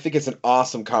what I think is an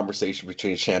awesome conversation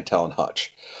between Chantel and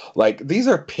Hutch. Like, these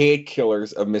are paid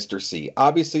killers of Mr. C.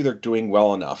 Obviously, they're doing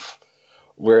well enough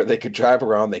where they could drive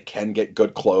around, they can get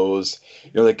good clothes,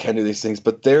 they can do these things,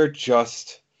 but they're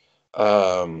just,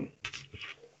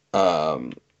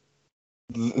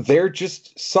 they're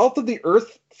just salt of the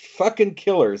earth fucking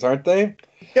killers, aren't they?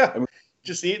 Yeah.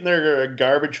 Just eating their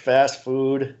garbage fast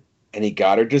food. And he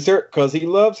got her dessert because he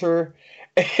loves her.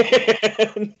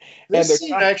 This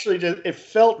scene actually it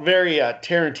felt very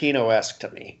Tarantino-esque to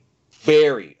me.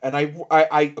 Very. And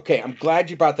I'm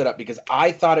glad you brought that up because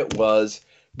I thought it was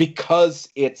I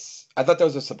thought that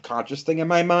was a subconscious thing in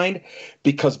my mind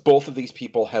because both of these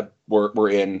people were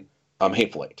in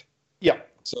Hateful Eight. Yeah.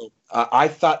 So I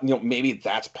thought, maybe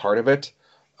that's part of it.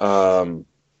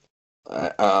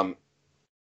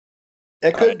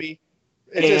 It could be.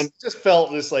 It just felt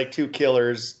just like two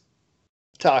killers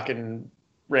talking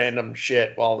random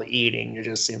shit while eating. It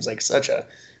just seems like such a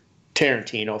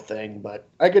Tarantino thing, but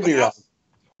I could be wrong.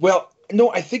 Well,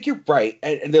 no, I think you're right.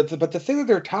 But the thing that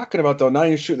they're talking about, though, not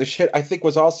even shooting the shit, I think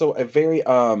was also a very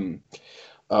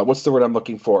what's the word I'm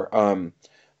looking for?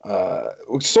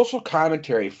 Social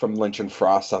commentary from Lynch and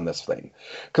Frost on this thing,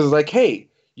 because like, hey,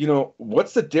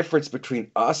 what's the difference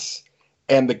between us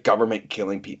and the government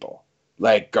killing people?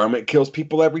 Like, government kills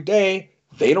people every day.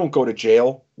 They don't go to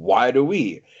jail. Why do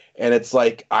we? And it's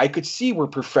like, I could see where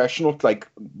professional, like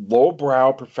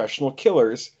lowbrow professional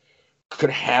killers could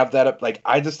have that up. Like,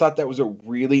 I just thought that was a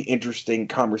really interesting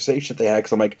conversation they had.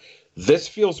 Because I'm like, this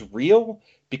feels real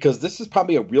because this is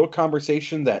probably a real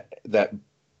conversation that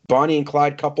Bonnie and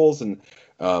Clyde couples and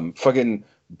fucking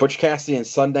Butch Cassidy and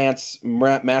Sundance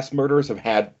mass murderers have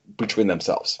had between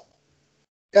themselves.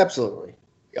 Absolutely.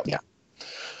 Yep. Yeah.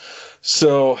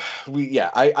 So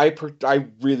I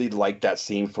really liked that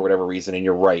scene for whatever reason, and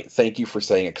you're right. Thank you for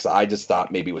saying it, because I just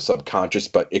thought maybe it was subconscious,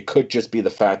 but it could just be the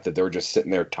fact that they were just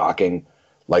sitting there talking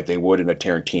like they would in a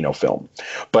Tarantino film.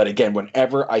 But again,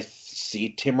 whenever I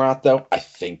see Tim Roth, though,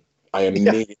 I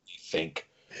immediately think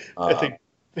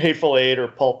Hateful Eight or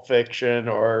Pulp Fiction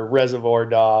or Reservoir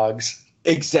Dogs.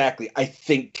 Exactly. I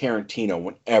think Tarantino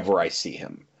whenever I see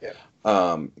him.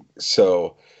 Yeah.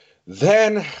 So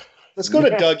then let's go to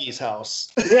Dougie's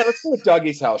house. Yeah, let's go to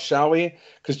Dougie's house, shall we?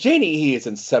 Because Janie E is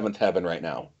in seventh heaven right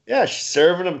now. Yeah, she's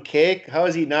serving him cake. How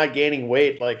is he not gaining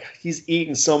weight? Like, he's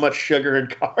eating so much sugar and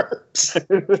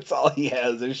carbs. That's all he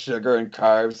has is sugar and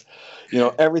carbs.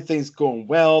 Everything's going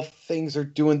well. Things are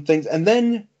doing things. And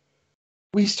then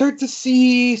we start to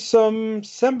see some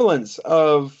semblance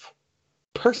of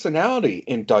personality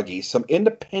in Dougie, some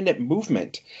independent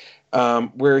movement,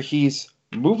 where he's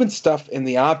moving stuff in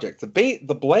the object.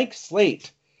 The blank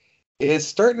slate is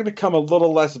starting to become a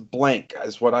little less blank,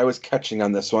 is what I was catching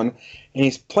on this one. And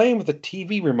he's playing with a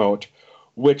TV remote,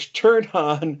 which turned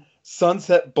on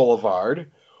Sunset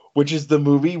Boulevard, which is the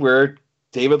movie where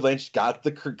David Lynch got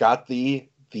the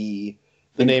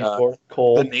name for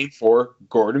Cole. The name for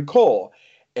Gordon Cole.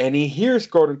 And he hears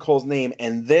Gordon Cole's name,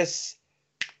 and this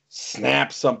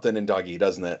snaps something in Dougie,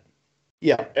 doesn't it?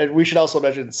 Yeah, and we should also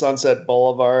mention Sunset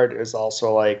Boulevard is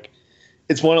also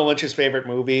it's one of Lynch's favorite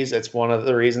movies. It's one of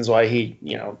the reasons why he,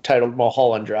 titled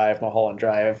Mulholland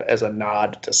Drive as a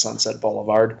nod to Sunset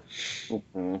Boulevard.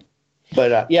 Mm-hmm.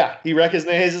 But he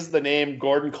recognizes the name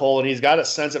Gordon Cole, and he's got a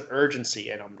sense of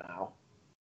urgency in him now.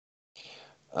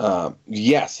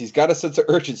 Yes, he's got a sense of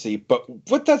urgency, but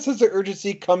with that sense of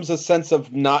urgency comes a sense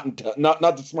of not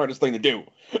the smartest thing to do.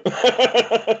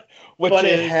 But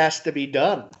it has to be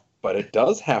done. But it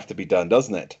does have to be done,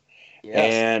 doesn't it? Yes.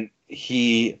 And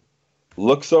he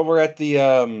looks over at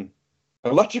the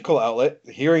electrical outlet,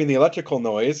 hearing the electrical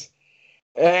noise,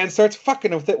 and starts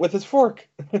fucking with it with his fork.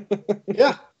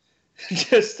 Yeah.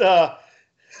 Just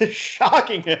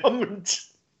shocking him.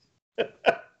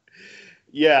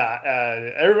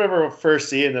 Yeah. I remember first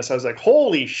seeing this, I was like,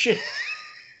 holy shit.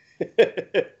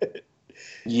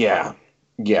 Yeah,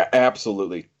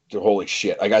 absolutely. Holy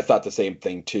shit. I thought the same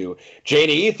thing, too.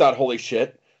 Janie E thought, holy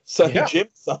shit. Sonny Jim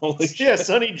thought, holy shit. Yeah,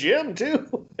 Sonny Jim,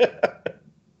 too.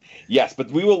 Yes, but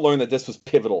we will learn that this was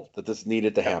pivotal, that this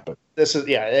needed to happen.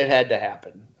 It had to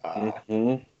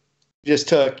happen. Just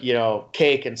took,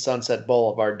 Cake and Sunset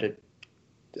Boulevard to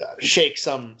shake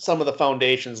some of the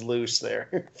foundations loose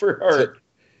there for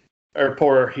our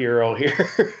poor hero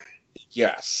here.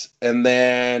 Yes, and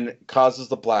then causes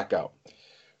the blackout.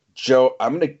 Joe,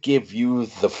 I'm going to give you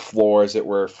the floor, as it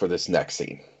were, for this next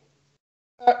scene.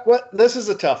 This is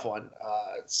a tough one.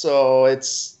 So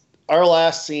it's our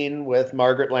last scene with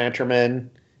Margert Lanterman,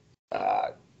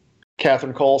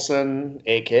 Catherine Coulson,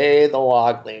 a.k.a. the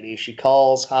Log Lady. She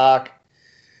calls Hawk,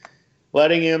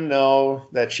 letting him know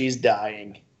that she's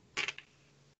dying.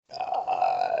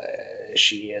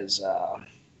 She is,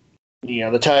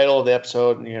 the title of the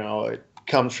episode, it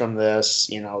comes from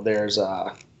this.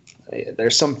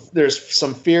 There's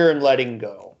some fear in letting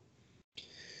go.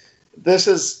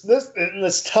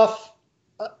 This tough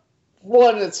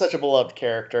one. It's such a beloved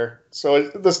character, so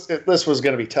this was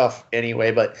going to be tough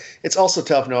anyway. But it's also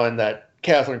tough knowing that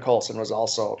Catherine Coulson was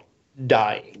also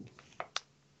dying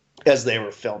as they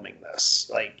were filming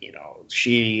this.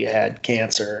 She had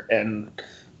cancer and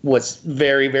was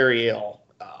very, very ill.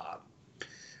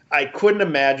 I couldn't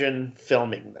imagine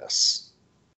filming this.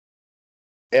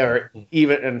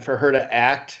 And for her to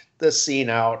act this scene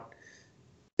out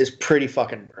is pretty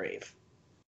fucking brave.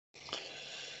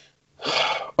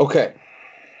 Okay.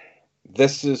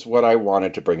 This is what I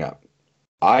wanted to bring up.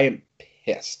 I am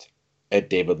pissed at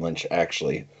David Lynch,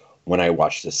 actually, when I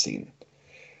watched this scene.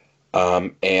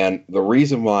 And the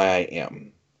reason why I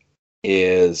am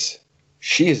is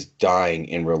she is dying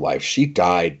in real life. She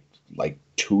died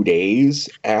 2 days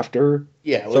after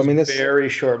filming this. Very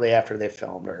shortly after they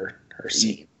filmed her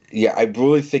scene. Yeah, I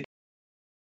really think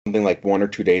something like 1 or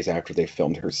 2 days after they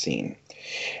filmed her scene.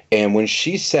 And when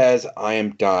she says, I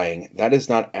am dying, that is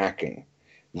not acting.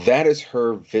 That is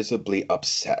her visibly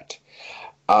upset.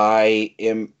 Yes,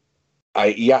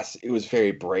 it was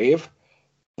very brave,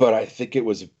 but I think it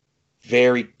was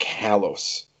very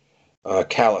callous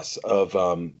of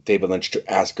David Lynch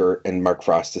to ask her and Mark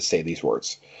Frost to say these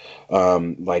words.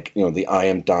 The I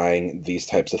am dying, these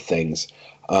types of things.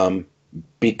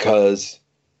 Because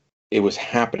it was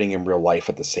happening in real life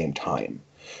at the same time.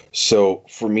 So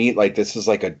for me, like, this is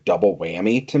like a double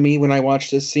whammy to me when I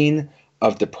watch this scene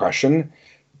of depression,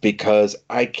 because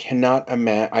I cannot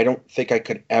imagine. I don't think I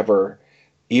could ever,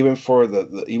 even for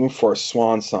even for a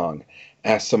swan song,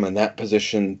 ask someone in that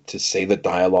position to say the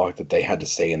dialogue that they had to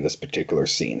say in this particular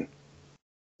scene.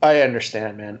 I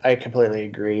understand, man. I completely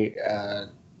agree.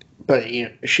 But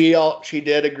she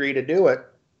did agree to do it.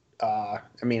 I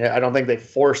mean, I don't think they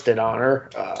forced it on her.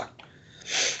 I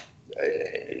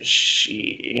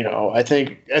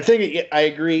think I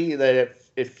agree that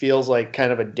it feels like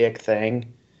kind of a dick thing,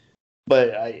 but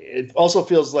it also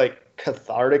feels like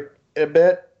cathartic a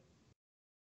bit.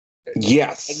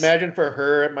 Yes. Imagine for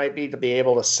her, it might be to be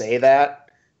able to say that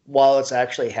while it's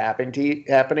actually happening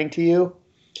to you,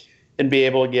 and be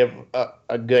able to give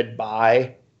a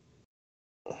goodbye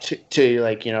to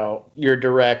like, your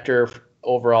director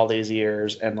over all these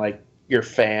years, and like your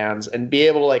fans, and be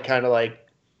able to like kind of like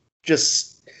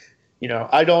just,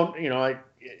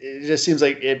 it just seems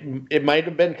like it might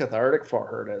have been cathartic for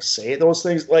her to say those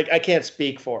things. Like, I can't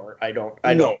speak for her. I don't.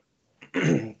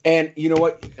 And you know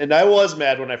what? And I was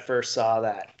mad when I first saw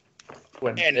that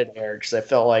when it aired, because I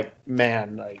felt like,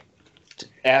 man, like, to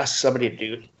ask somebody to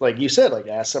do, like you said, like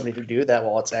ask somebody to do that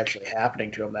while it's actually happening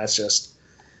to them. That's just,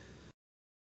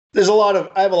 I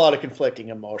have a lot of conflicting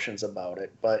emotions about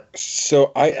it. But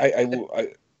so I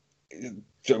want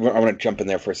to jump in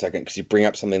there for a second, because you bring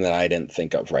up something that I didn't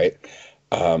think of, right?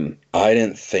 I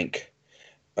didn't think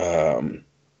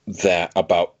that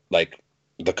about like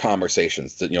the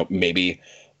conversations that, maybe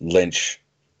Lynch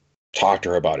talked to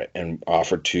her about it and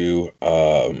offered to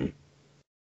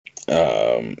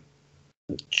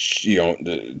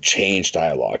change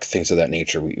dialogue, things of that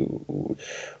nature.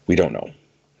 We don't know,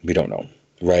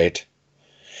 right?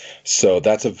 So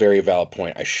that's a very valid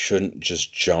point. I shouldn't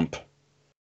just jump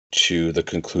to the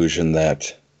conclusion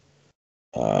that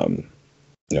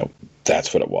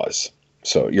that's what it was.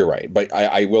 So you're right, but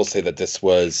I will say that this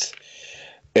was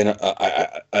in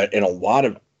a lot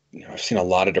of, I've seen a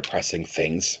lot of depressing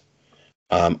things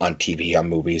on TV, on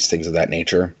movies, things of that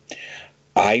nature.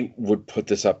 I would put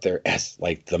this up there as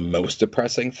like the most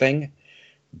depressing thing,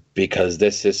 because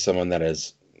this is someone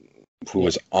who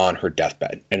was on her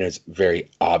deathbed, and it's very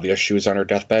obvious she was on her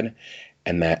deathbed,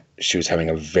 and that she was having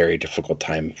a very difficult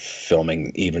time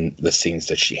filming even the scenes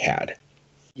that she had.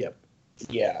 Yep.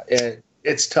 Yeah,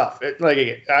 it's tough.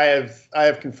 I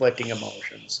have conflicting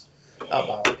emotions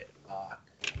about it.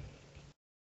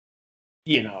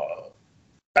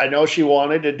 I know she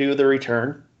wanted to do the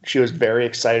return. She was very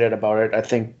excited about it. I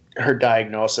think her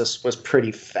diagnosis was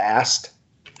pretty fast.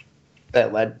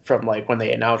 That led from like when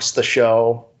they announced the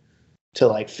show to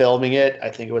like filming it. I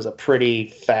think it was a pretty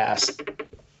fast.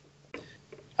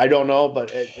 I don't know, but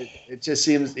it just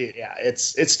seems,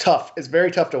 it's tough. It's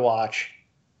very tough to watch.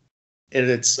 And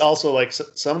it's also like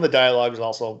some of the dialogue is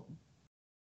also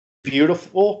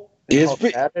beautiful. How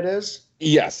sad it is.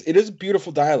 Yes, it is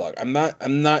beautiful dialogue. I'm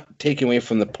not taking away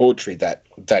from the poetry that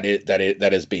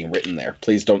is being written there.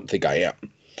 Please don't think I am.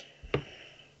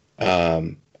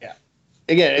 Yeah.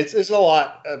 Again, it's a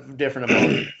lot of different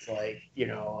emotions. Like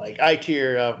I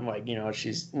tear up, like,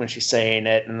 when she's saying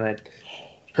it, and that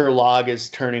her log is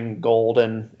turning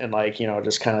golden, and like,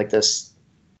 just kind of like this.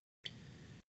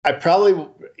 I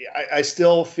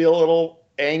still feel a little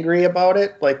angry about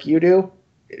it, like you do.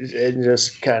 And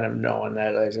just kind of knowing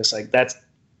that, I just like, that's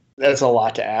a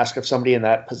lot to ask of somebody in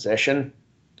that position.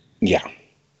 Yeah,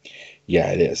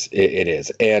 it is. It is.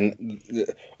 And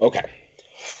okay,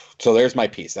 so there's my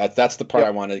piece. That's the part I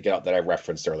wanted to get out that I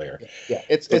referenced earlier. Yeah,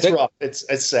 it's rough. It's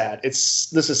sad.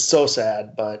 This is so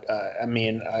sad. But I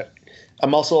mean,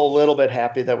 I'm also a little bit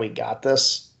happy that we got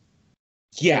this.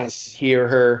 Yes, hear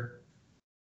her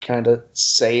kind of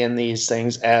saying these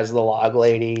things as the log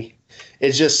lady.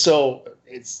 It's just so.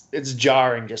 It's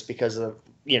jarring, just because of,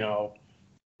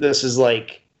 this is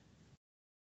like,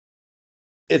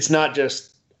 it's not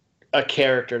just a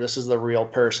character. This is the real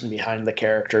person behind the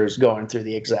characters going through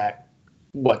the exact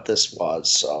what this was.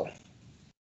 So,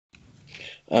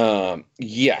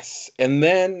 yes. And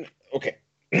then, okay,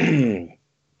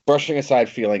 brushing aside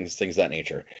feelings, things of that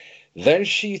nature. Then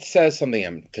she says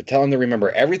something to tell him to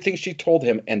remember everything she told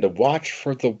him and to watch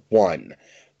for the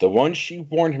one she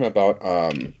warned him about,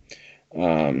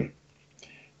 on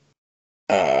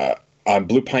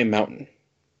Blue Pine Mountain.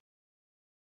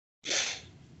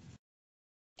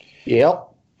 Yep.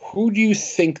 Who do you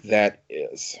think that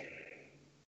is?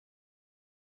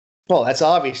 Well, that's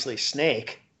obviously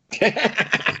Snake.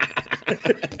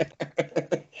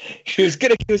 He was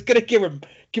gonna give him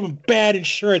bad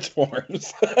insurance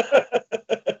forms.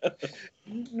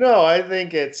 No, I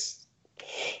think it's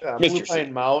Blue Mr.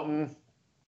 Pine Mountain.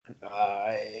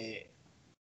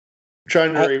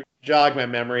 Trying to jog my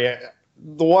memory.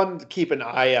 The one to keep an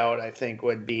eye out, I think,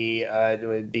 would be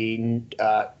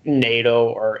NATO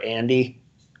or Andy,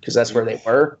 because that's where they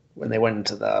were when they went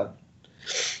into the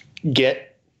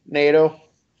get NATO.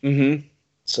 Mm-hmm.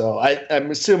 So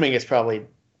I'm assuming it's probably.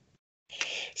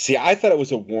 See, I thought it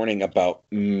was a warning about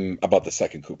the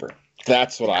second Cooper.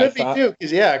 That's what I thought. Could be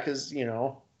too, because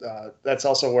that's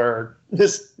also where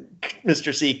this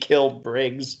Mr. C killed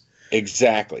Briggs.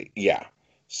 Exactly. Yeah.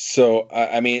 So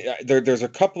I mean, there's a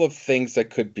couple of things that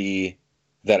could be.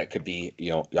 That it could be,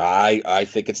 I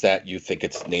think it's that, you think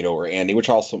it's NATO or Andy, which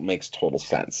also makes total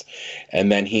sense.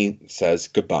 And then he says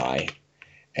goodbye.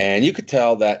 And you could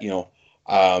tell that,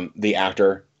 the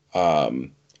actor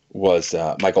was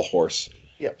Michael Horse.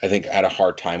 Yep. I think had a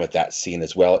hard time with that scene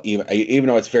as well, even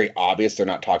though it's very obvious they're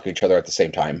not talking to each other at the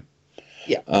same time.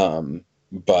 Yeah.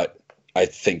 But I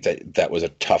think that was a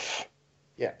tough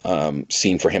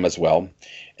scene for him as well.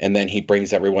 And then he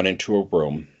brings everyone into a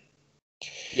room.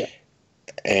 Yeah.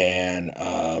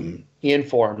 And he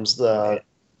informs the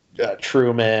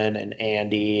Truman and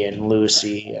Andy and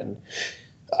Lucy and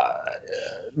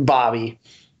Bobby.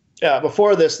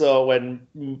 Before this, though, when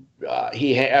after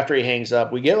he hangs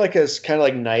up, we get like this kind of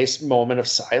like nice moment of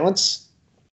silence.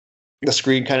 The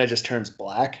screen kind of just turns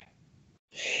black.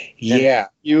 Yeah,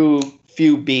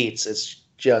 few beats, it's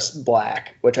just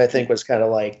black, which I think was kind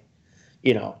of like,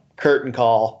 curtain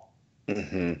call.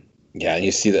 Mm-hmm. Yeah, and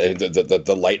you see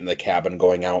the light in the cabin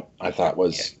going out. I thought it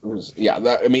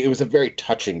was a very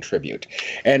touching tribute.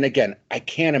 And again, I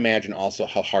can't imagine also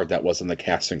how hard that was on the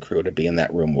cast and crew to be in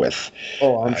that room with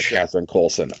I'm sure. Catherine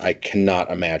Coulson. I cannot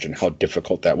imagine how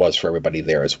difficult that was for everybody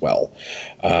there as well.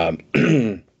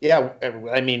 Yeah,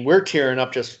 I mean, we're tearing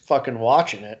up just fucking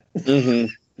watching it. Mm-hmm.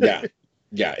 Yeah.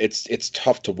 Yeah, it's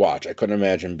tough to watch. I couldn't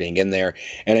imagine being in there.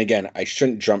 And again, I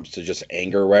shouldn't jump to just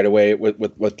anger right away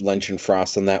with Lynch and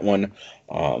Frost on that one.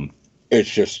 It's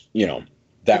just,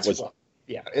 it's rough.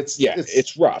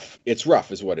 It's rough. It's rough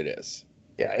is what it is.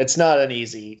 Yeah, it's not an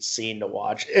easy scene to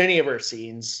watch. Any of her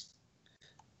scenes,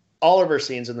 all of her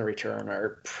scenes in The Return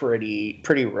are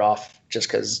pretty rough, just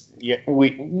because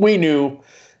we knew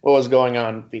what was going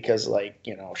on, because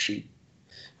she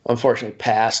unfortunately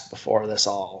passed before this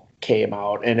all came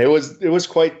out, and it was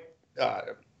quite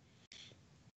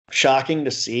shocking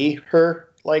to see her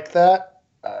like that.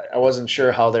 I wasn't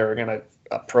sure how they were going to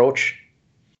approach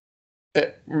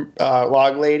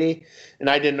Log Lady, and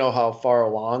I didn't know how far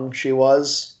along she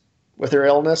was with her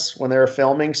illness when they were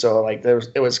filming. So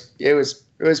it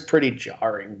was pretty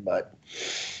jarring, but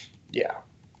yeah.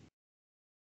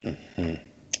 Mm-hmm.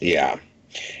 Yeah,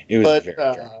 it was very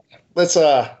jarring.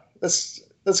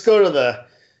 Let's go to the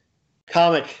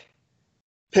comic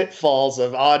pitfalls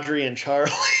of Audrey and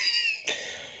Charlie.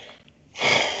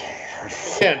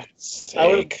 Again, I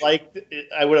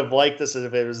would have liked this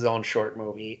if it was his own short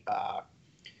movie.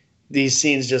 These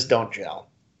scenes just don't gel.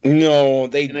 No,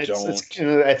 they don't.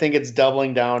 I think it's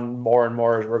doubling down more and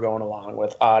more as we're going along,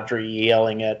 with Audrey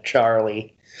yelling at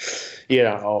Charlie. You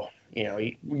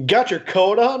got your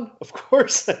coat on? Of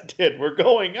course I did. We're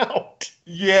going out.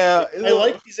 Yeah. I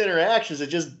like these interactions. It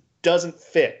just doesn't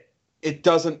fit. It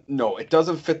doesn't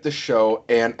fit the show.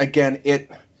 And again,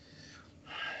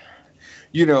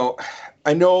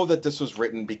 I know that this was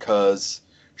written because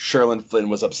Sherilyn Flynn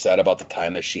was upset about the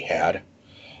time that she had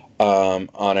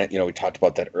on it. We talked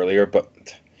about that earlier,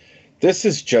 but this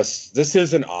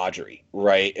is an Audrey,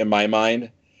 right? In my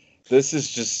mind, this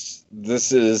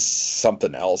is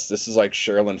something else. This is like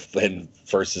Sherilyn Flynn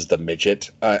versus the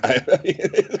midget.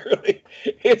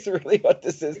 It's really what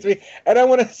this is to me. And I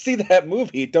want to see that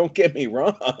movie. Don't get me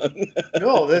wrong.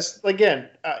 No, this again.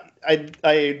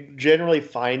 I generally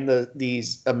find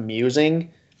these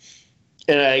amusing,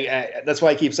 and I that's why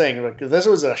I keep saying, because this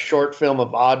was a short film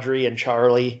of Audrey and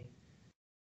Charlie.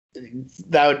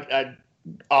 That would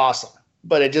awesome,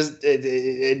 but it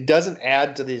doesn't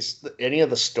add to any of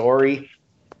the story.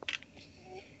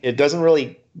 It doesn't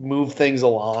really move things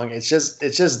along. It's just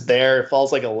there. It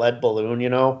falls like a lead balloon,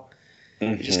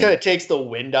 Mm-hmm. It just kind of takes the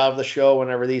wind out of the show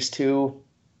whenever these two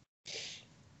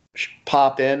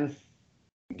pop in.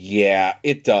 Yeah,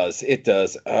 it does. It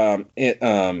does. And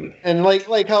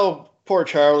like how poor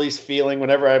Charlie's feeling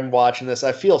whenever I'm watching this,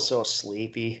 I feel so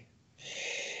sleepy.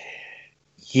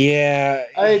 Yeah.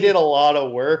 I did a lot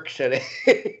of work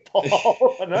today,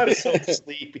 Paul, and I'm so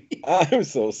sleepy. I'm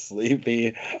so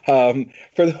sleepy. For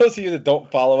those of you that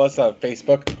don't follow us on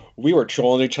Facebook, we were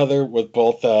trolling each other with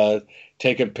both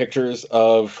taking pictures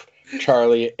of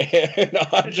Charlie and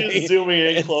Audrey. Just zooming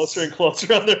in closer and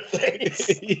closer on their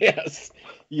face.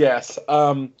 Yes.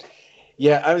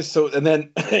 Yeah, I was so, and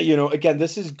then, again,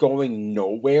 this is going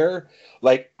nowhere.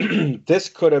 Like, this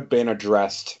could have been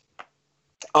addressed,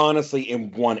 honestly, in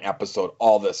one episode.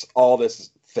 All this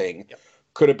thing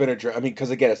could have been addressed. I mean, because,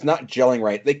 again, it's not gelling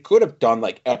right. They could have done,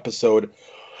 like, episode,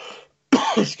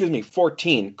 excuse me,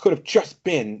 14, could have just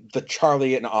been the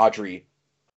Charlie and Audrey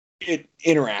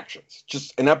interactions.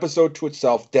 Just an episode to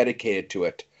itself, dedicated to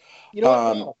it. You know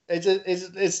what? No.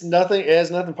 It's nothing. It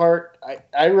has nothing part.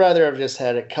 I'd rather have just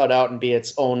had it cut out and be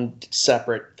its own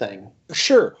separate thing.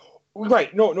 Sure.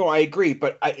 Right. No, I agree.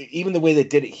 But even the way they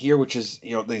did it here, which is,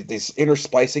 these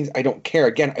intersplicings, I don't care.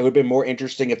 Again, it would have been more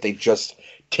interesting if they just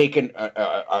taken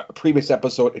a previous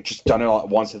episode and just done it all at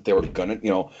once if they were gonna,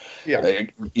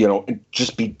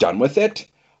 just be done with it.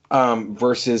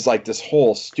 Versus like this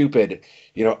whole stupid,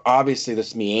 obviously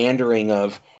this meandering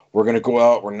of, we're going to go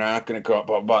out, we're not going to go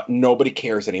out, but nobody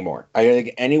cares anymore. I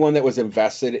think anyone that was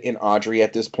invested in Audrey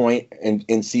at this point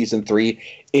in season 3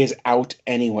 is out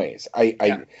anyways.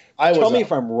 Tell me if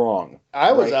I'm wrong.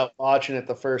 I was out watching it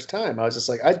the first time. I was just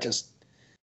like,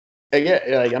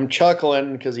 I'm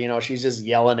chuckling because, she's just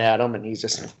yelling at him and he's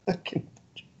just fucking,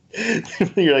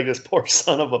 you're like, this poor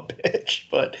son of a bitch.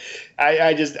 But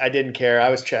I didn't care. I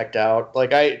was checked out.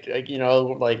 Like, I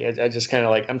just kind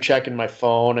of like, I'm checking my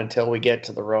phone until we get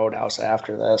to the Roadhouse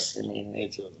after this. I mean,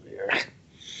 it's weird.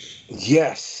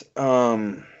 Yes.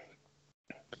 And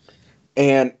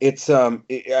it's,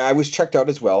 I was checked out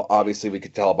as well. Obviously, we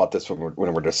could tell about this when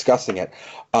we're discussing it.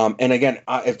 And again,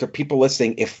 if there are people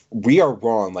listening, if we are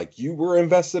wrong, like you were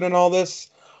invested in all this,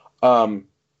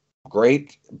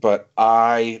 great, but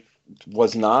I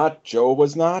was not. Joe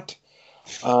was not.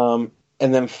 And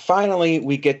then finally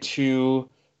we get to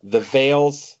the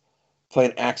Vales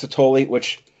playing Axatoli,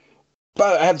 which,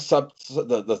 but I have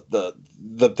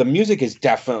the music is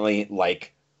definitely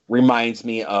like reminds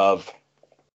me of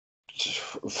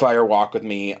Fire Walk with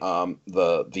Me,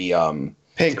 the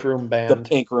Pink Room Band. The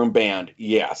Pink Room Band,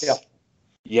 yes.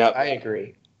 Yep. I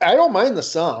agree. I don't mind the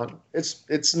song.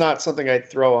 It's not something I'd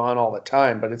throw on all the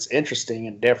time, but it's interesting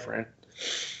and different.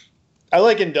 I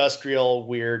like industrial,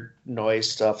 weird noise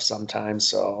stuff sometimes.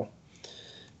 So,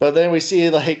 but then we see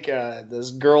like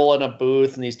this girl in a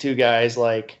booth, and these two guys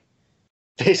like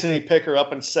basically pick her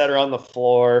up and set her on the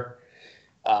floor.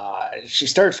 She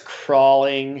starts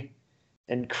crawling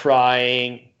and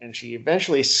crying, and she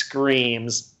eventually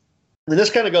screams. And this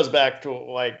kind of goes back to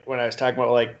like when I was talking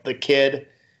about like the kid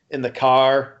in the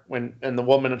car and the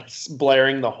woman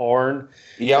blaring the horn.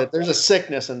 Yeah, there's a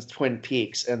sickness in Twin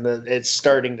Peaks, and it's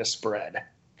starting to spread.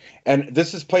 And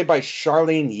this is played by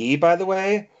Charlene Yee, by the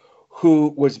way,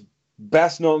 who was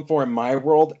best known for in my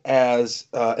world as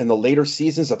in the later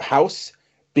seasons of House,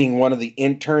 being one of the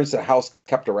interns that House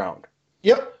kept around.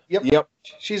 Yep.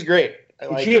 She's great.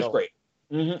 She is great.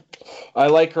 Mm-hmm. I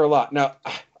like her a lot. Now,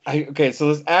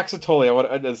 so this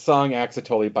Axatoli, the song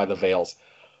Axatoli by the Vales.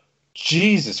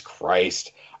 Jesus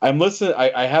Christ. I'm listening.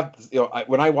 I have,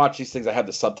 when I watch these things, I have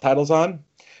the subtitles on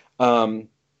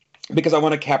because I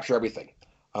want to capture everything.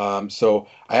 So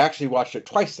I actually watched it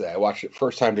twice today. I watched it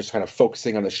first time just kind of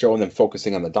focusing on the show and then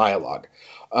focusing on the dialogue.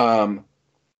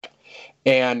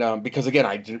 Because, again,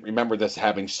 I didn't remember this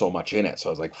having so much in it. So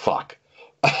I was like, fuck.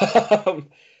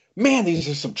 Man, these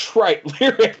are some trite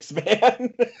lyrics,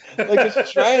 man. Like,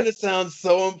 it's trying to sound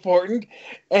so important.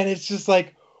 And it's just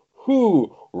like,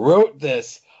 who wrote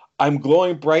this? I'm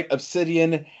glowing bright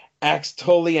obsidian,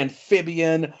 Axatoli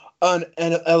amphibian, an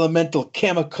elemental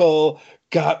chemical,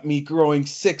 got me growing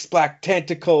 6 black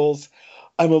tentacles.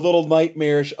 I'm a little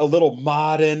nightmarish, a little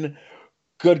modern.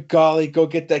 Good golly, go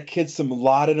get that kid some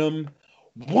laudanum.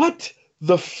 What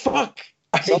the fuck?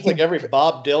 Sounds like every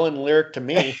Bob Dylan lyric to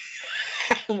me.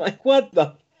 I'm like, what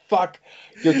the fuck?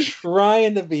 You're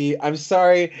trying to be. I'm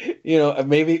sorry.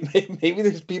 Maybe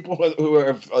there's people who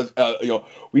are.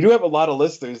 We do have a lot of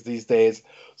listeners these days,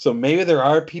 so maybe there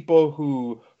are people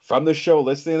who from the show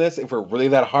listening to this. If we're really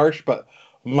that harsh, but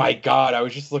my God, I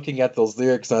was just looking at those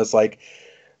lyrics and I was like,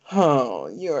 oh,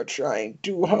 you're trying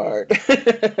too hard.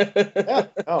 Yeah.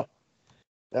 Oh.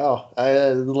 No,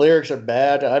 the lyrics are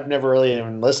bad. I've never really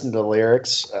even listened to the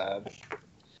lyrics.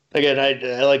 Again,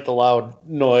 I like the loud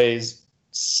noise,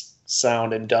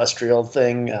 sound, industrial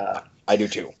thing. I do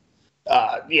too.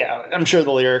 Yeah, I'm sure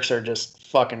the lyrics are just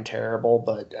fucking terrible,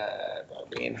 but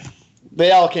I mean,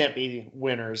 they all can't be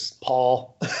winners,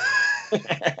 Paul.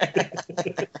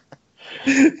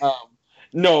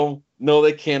 No,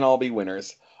 they can't all be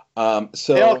winners.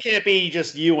 So they all can't be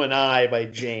just You and I by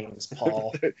James,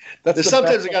 Paul.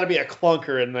 Sometimes there's got to be a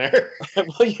clunker in there.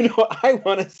 Well, I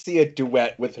want to see a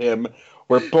duet with him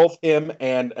where both him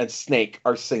and Snake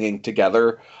are singing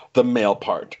together the male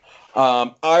part.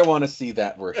 I want to see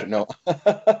that version. No.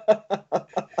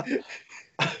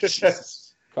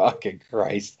 Jesus fucking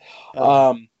Christ.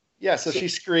 Yeah, so she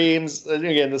screams. And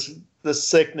again, the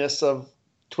sickness of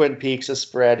Twin Peaks is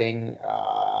spreading.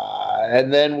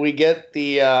 And then we get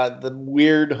the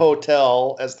weird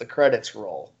hotel as the credits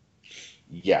roll.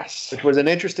 Yes. Which was an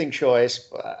interesting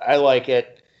choice. I like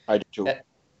it. I do too.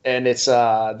 And it's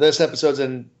this episode's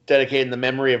dedicated in the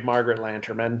memory of Margert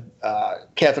Lanterman.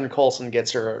 Catherine Coulson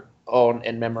gets her own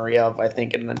in memory of, I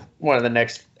think, in one of the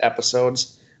next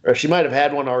episodes. Or she might have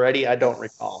had one already. I don't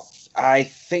recall. I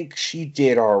think she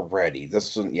did already.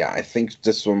 This one, yeah, I think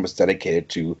this one was dedicated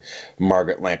to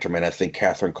Margert Lanterman. I think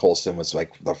Catherine Coulson was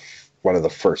like one of the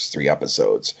first 3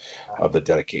 episodes of the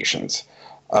dedications.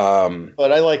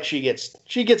 But I like she gets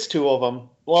 2 of them.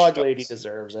 Log Lady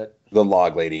deserves it. The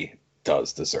Log Lady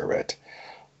does deserve it.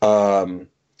 I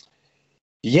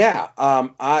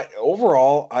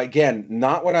overall, again,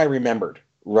 not what I remembered,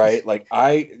 right? Like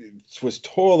I was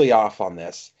totally off on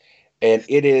this. And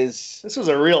this was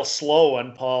a real slow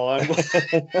one, Paul.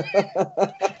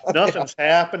 Nothing's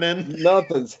happening.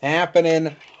 Nothing's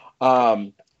happening.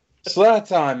 So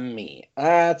that's on me.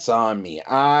 I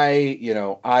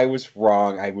was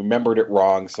wrong. I remembered it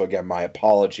wrong. So again, my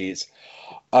apologies.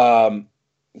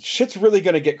 Shit's really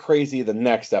going to get crazy the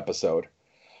next episode.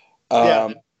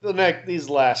 These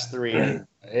last 3,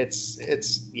 it's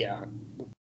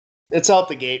out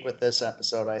the gate with this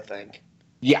episode, I think.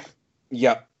 Yeah.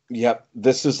 Yep.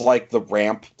 This is like the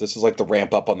ramp. This is like the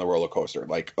ramp up on the roller coaster.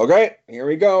 Like, okay, here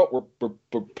we go.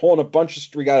 We're pulling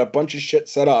we got a bunch of shit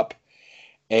set up,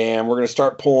 and we're gonna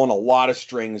start pulling a lot of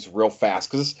strings real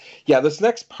fast. Because this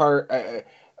next part,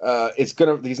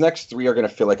 these next 3 are gonna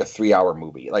feel like a 3-hour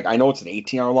movie. Like I know it's an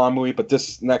 18-hour long movie, but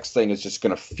this next thing is just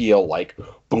gonna feel like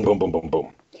boom, boom, boom, boom,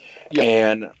 boom. Yeah.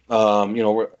 And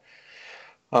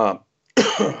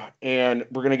and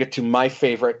we're gonna get to my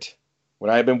favorite, what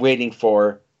I've been waiting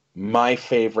for. My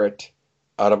favorite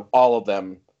out of all of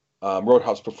them,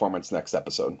 Roadhouse performance next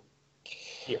episode.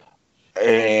 Yeah.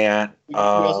 And we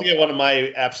also get one of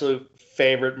my absolute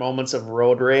favorite moments of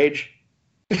road rage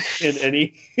in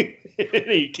any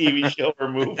TV show or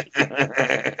movie.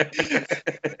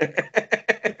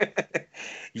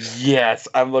 Yes,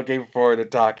 I'm looking forward to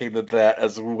talking to that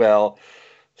as well.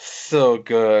 So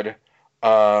good.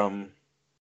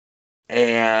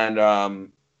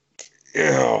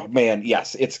 Oh man,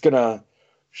 yes,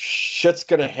 shit's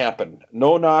gonna happen.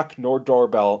 No knock, no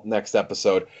doorbell next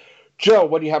episode. Joe,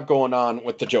 what do you have going on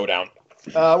with the Joe Down?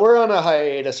 We're on a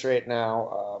hiatus right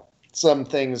now. Some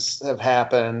things have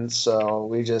happened, so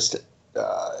we just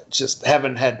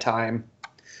haven't had time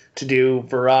to do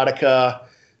Veronica.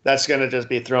 That's gonna just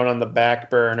be thrown on the back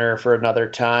burner for another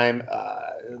time.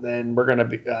 Then we're gonna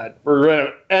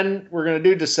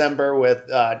do December with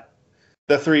the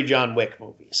 3 John Wick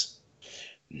movies.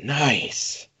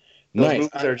 Nice. Those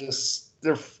movies are just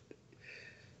they're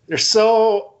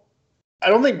so. I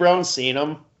don't think Brown's seen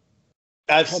them.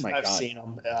 I've seen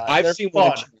them. I've seen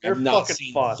fun. one. They're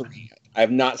fucking fun. 3 yet. I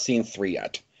have not seen 3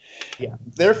 yet. Yeah,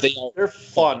 they're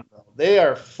fun. Though. They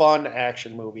are fun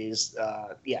action movies.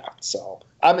 So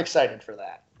I'm excited for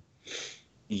that.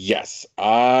 Yes,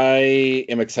 I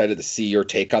am excited to see your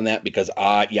take on that because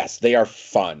yes, they are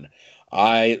fun.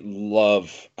 I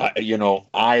love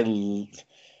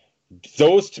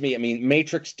those to me. I mean,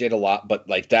 Matrix did a lot, but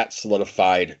like that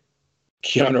solidified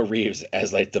Keanu Reeves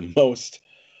as like the most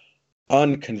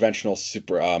unconventional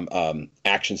super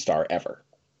action star ever.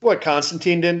 What,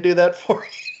 Constantine didn't do that for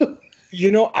you?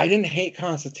 I didn't hate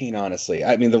Constantine, honestly.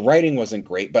 I mean, the writing wasn't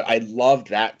great, but I loved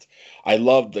that. I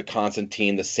loved the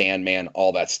Constantine, the Sandman,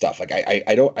 all that stuff. Like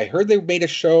I heard they made a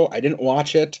show. I didn't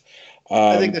watch it.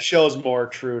 I think the show's more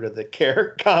true to the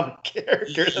comic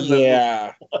character than the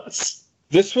movie was.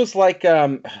 This was like,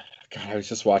 God, I was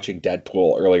just watching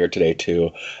Deadpool earlier today too.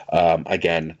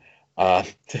 Again,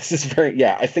 this is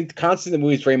I think the Constantine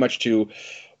movie is very much to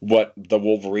what the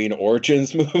Wolverine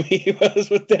Origins movie was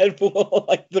with Deadpool,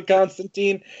 like the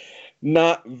Constantine.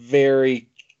 Not very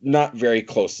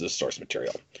close to the source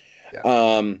material.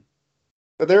 Yeah.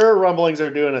 But there are rumblings they're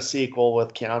doing a sequel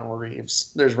with Keanu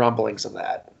Reeves. There's rumblings of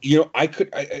that. I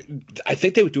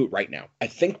think they would do it right now. I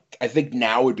think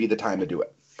now would be the time to do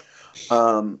it.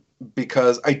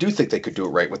 Because I do think they could do it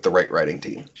right with the right writing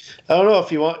team. I don't know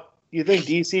if you think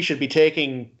DC should be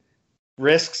taking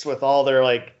risks with all their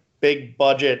like big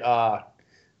budget, all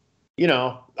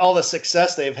the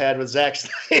success they've had with Zack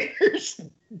Snyder's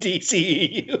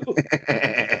DCEU.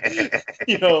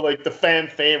 Like the fan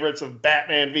favorites of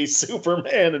Batman v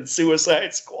Superman and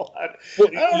Suicide Squad. I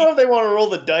don't know if they want to roll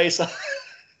the dice on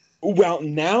Well,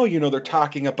 now, they're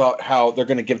talking about how they're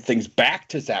going to give things back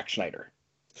to Zack Snyder.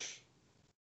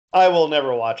 I will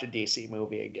never watch a DC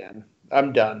movie again.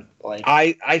 I'm done. Like,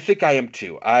 I think I am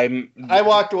too. I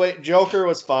walked away. Joker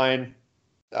was fine.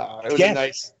 It was a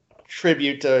nice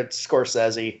tribute to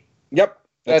Scorsese. Yep.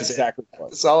 That's exactly it.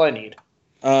 That's all I need.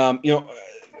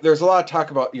 There's a lot of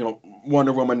talk about,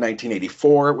 Wonder Woman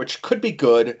 1984, which could be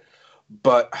good,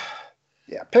 but...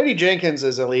 Yeah, Patty Jenkins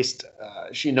is at least,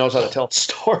 she knows how to tell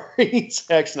stories.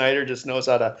 Zack Snyder just knows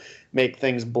how to make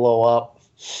things blow up.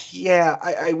 Yeah,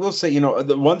 I will say,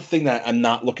 the one thing that I'm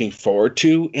not looking forward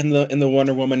to in the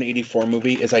Wonder Woman 84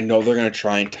 movie is I know they're going to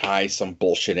try and tie some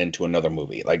bullshit into another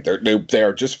movie. Like,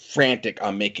 they're just frantic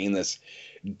on making this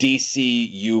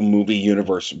DCU movie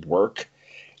universe work,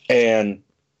 and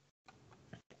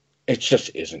it just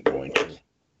isn't going to.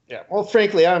 Yeah, well,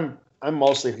 frankly, I'm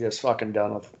mostly just fucking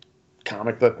done with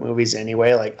comic book movies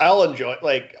anyway. Like, I'll enjoy,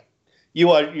 like,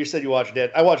 you said you watched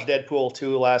I watched Deadpool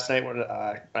 2 last night when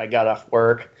I got off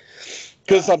work.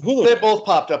 Because on Hulu. They both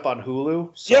popped up on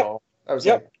Hulu. So I was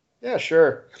like, yeah,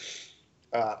 sure.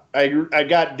 I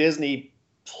got Disney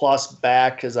Plus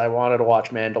back because I wanted to watch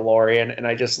Mandalorian, and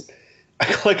I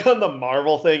click on the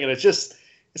Marvel thing, and it's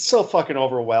so fucking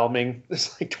overwhelming.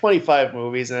 There's like 25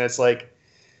 movies, and it's like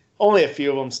only a few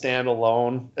of them stand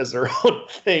alone as their own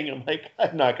thing. I'm like,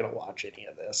 I'm not going to watch any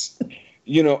of this.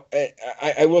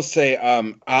 I will say,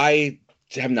 I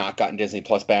have not gotten Disney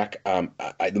Plus back. The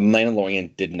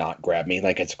Mandalorian did not grab me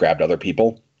like it's grabbed other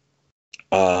people.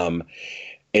 To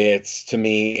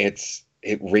me,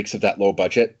 it reeks of that low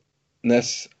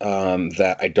budgetness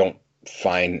that I don't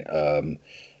find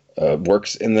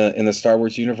works in the Star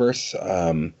Wars universe.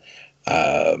 I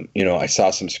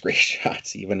saw some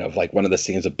screenshots even of like one of the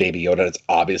scenes of Baby Yoda. It's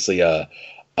obviously a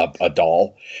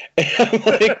doll. And I'm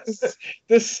like,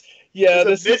 this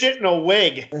midget in a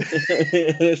wig.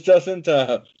 this doesn't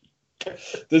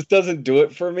do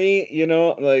it for me.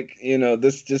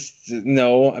 This just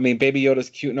no. I mean, Baby Yoda's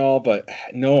cute and all, but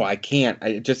no, I can't.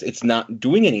 It's not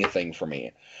doing anything for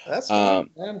me. That's fine,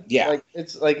 man. Yeah,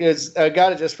 I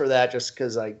got it just for that, just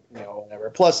because whatever.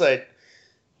 Plus,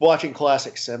 watching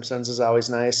classic Simpsons is always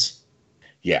nice.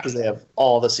 Yeah, because they have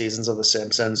all the seasons of the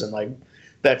Simpsons, and like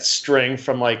that string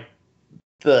from like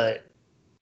the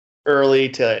early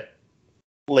to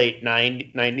late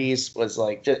 90s was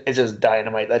like it's just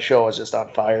dynamite. That show was just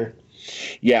on fire.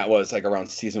 Yeah, it was like around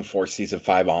season 4, season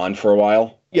 5 on for a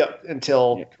while. Yep,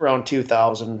 until around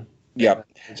 2000. Yep.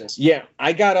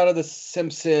 I got out of the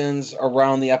Simpsons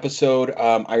around the episode.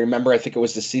 I remember, I think it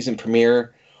was the season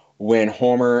premiere when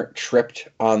Homer tripped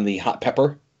on the hot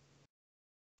pepper.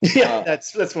 Yeah,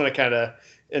 that's when it kind of,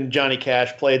 and Johnny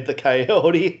Cash played the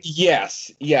coyote. Yes.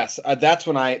 That's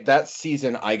when that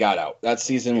season I got out. That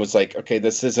season was like, okay,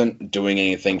 this isn't doing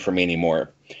anything for me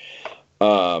anymore.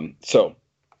 Same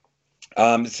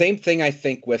thing I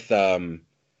think with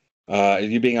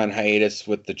you being on hiatus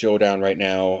with the Joe Down right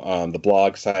now, the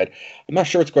blog side. I'm not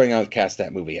sure what's going on with Cast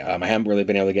That Movie. I haven't really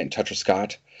been able to get in touch with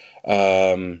Scott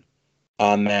on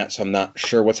that, so I'm not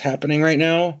sure what's happening right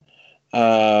now.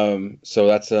 So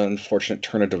that's an unfortunate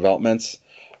turn of developments.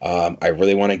 I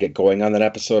really want to get going on that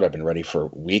episode. I've been ready for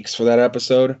weeks for that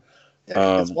episode.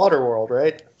 Yeah, it's Waterworld,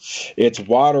 right? It's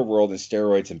Waterworld and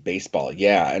steroids and baseball.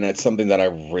 Yeah, and it's something that I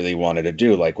really wanted to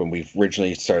do. Like when we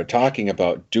originally started talking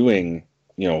about doing,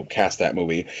 Cast That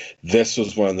Movie, this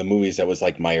was one of the movies that was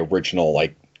like my original,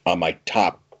 like on my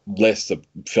top list of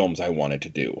films I wanted to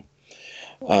do.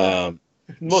 At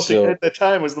the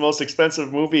time was the most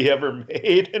expensive movie ever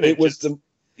made, and it was and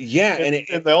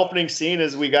the opening scene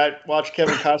is we watched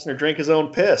Kevin Costner drink his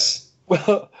own piss.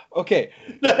 Well, okay.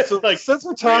 So since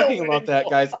we're talking about that,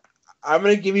 guys, I'm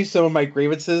going to give you some of my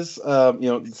grievances.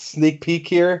 Sneak peek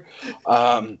here.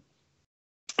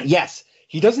 Yes,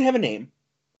 he doesn't have a name.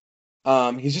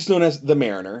 He's just known as the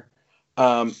Mariner.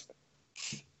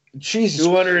 Jesus,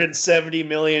 $270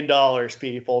 million.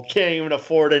 People can't even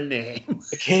afford a name.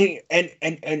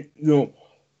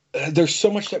 There's so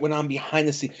much that went on behind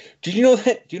the scenes. Do you know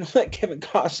that Kevin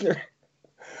Costner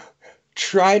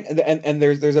tried, and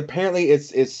there's apparently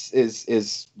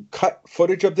is cut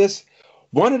footage of this,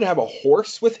 wanted to have a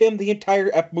horse with him the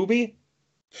entire movie,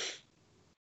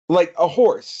 like a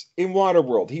horse in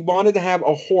Waterworld. He wanted to have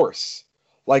a horse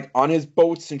like on his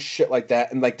boats and shit like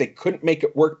that, and like they couldn't make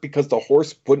it work because the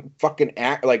horse wouldn't fucking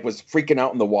act, like was freaking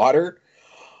out in the water.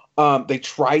 They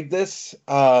tried this.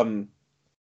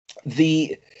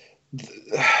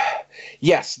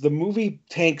 Yes, the movie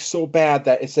tanked so bad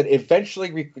that it said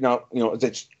eventually,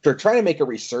 they're trying to make a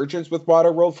resurgence with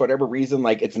Waterworld for whatever reason.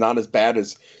 Like, it's not as bad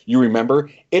as you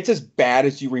remember. It's as bad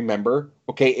as you remember.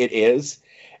 Okay, it is.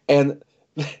 And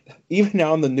even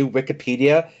now in the new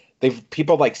Wikipedia,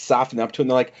 people like soften up to it,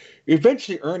 and they're like,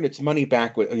 eventually earned its money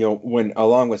back with when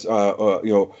along with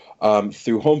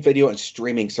through home video and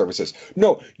streaming services.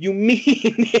 No, you mean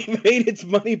it made its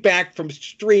money back from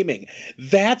streaming.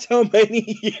 That's how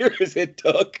many years it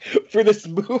took for this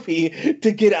movie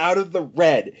to get out of the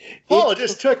red. Well, it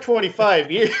just took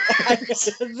 25 years.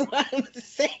 That's what I'm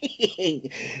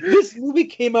saying. This movie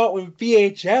came out when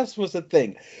VHS was a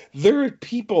thing. There are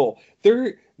people,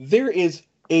 there is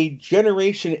a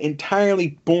generation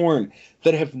entirely born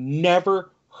that have never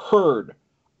heard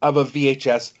of a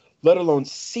VHS, let alone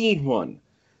seen one.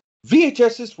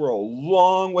 VHSs were a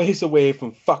long ways away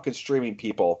from fucking streaming,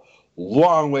 people.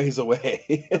 Long ways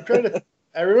away.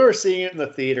 I remember seeing it in the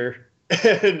theater,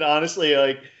 and honestly,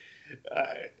 like,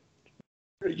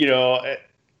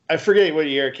 I forget what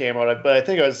year it came out, but I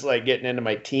think I was like getting into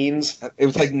my teens. It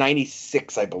was like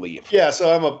 96, I believe. Yeah,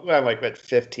 so I'm like at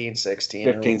 15, 16.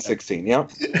 15, 16, yeah.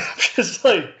 Just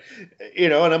like,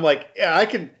 and I'm like, yeah,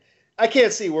 I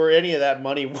can't see where any of that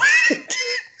money went.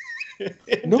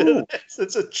 No.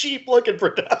 It's a cheap looking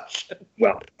production.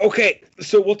 Well, okay,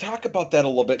 so we'll talk about that a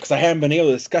little bit because I haven't been able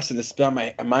to discuss it. It's been on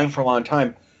my mind for a long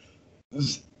time.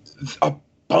 A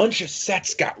bunch of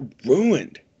sets got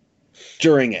ruined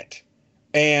during it.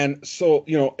 And so,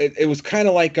 it was kind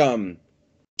of like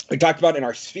we talked about in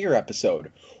our Sphere episode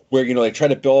where, they try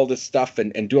to build all this stuff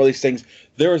and do all these things.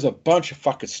 There was a bunch of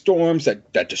fucking storms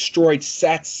that destroyed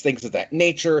sets, things of that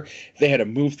nature. They had to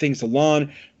move things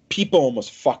along. People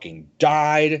almost fucking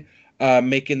died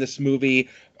making this movie.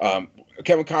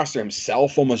 Kevin Costner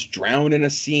himself almost drowned in a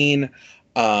scene.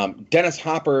 Dennis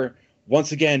Hopper,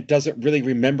 once again, doesn't really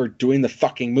remember doing the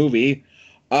fucking movie,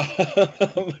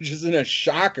 which isn't a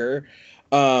shocker.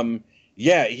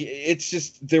 It's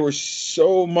just there was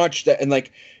so much that, and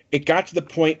like it got to the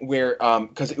point where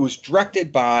because it was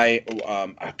directed by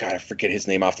I forget his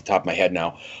name off the top of my head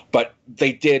now, but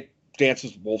they did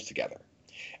Dances with Wolves together,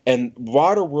 and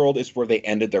Waterworld is where they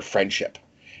ended their friendship,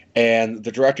 and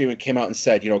the director even came out and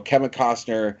said, Kevin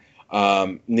Costner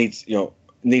needs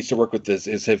to work with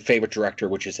his favorite director,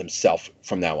 which is himself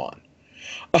from now on.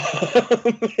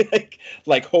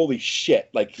 like holy shit,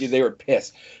 like they were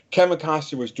pissed. Kevin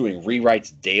Costner was doing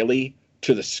rewrites daily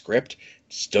to the script,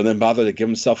 still didn't bother to give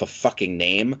himself a fucking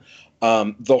name.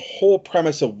 The whole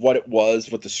premise of what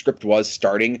the script was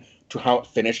starting to how it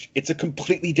finished, it's a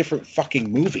completely different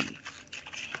fucking movie.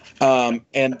 And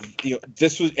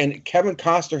Kevin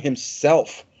Costner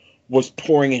himself was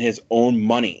pouring in his own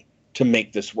money to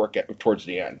make this work towards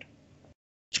the end.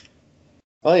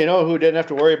 Well, who didn't have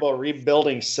to worry about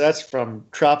rebuilding sets from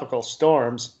tropical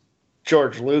storms?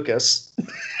 George Lucas.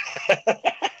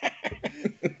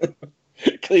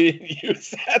 Cleaning new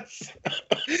sets.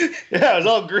 Yeah, it was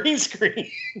all green screen.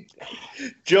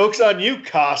 Joke's on you,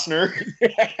 Costner.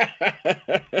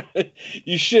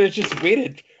 You should have just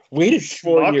waited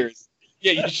 4 years.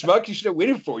 Yeah, you schmuck. You should have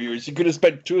waited 4 years. You could have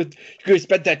spent that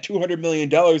 $200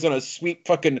 million on a sweet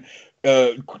fucking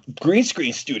green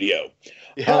screen studio.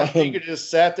 Yeah, you could have just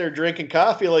sat there drinking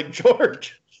coffee like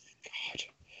George. God.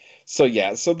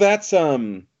 So that's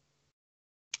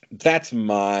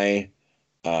my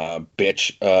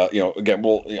bitch.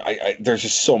 Again, I there's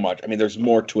just so much. I mean, there's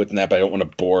more to it than that, but I don't want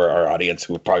to bore our audience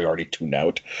who have probably already tuned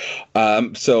out.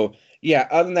 Other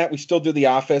than that, we still do The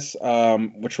Office.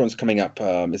 Which one's coming up?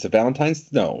 Is it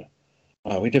Valentine's? No.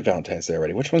 We did Valentine's Day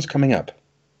already. Which one's coming up?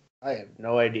 I have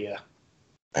no idea.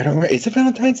 I don't know. Is it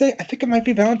Valentine's Day? I think it might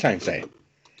be Valentine's Day.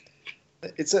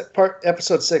 It's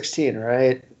episode 16,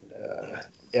 right?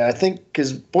 I think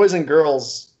because Boys and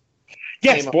Girls.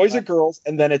 Yes, Boys and Girls,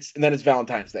 and then it's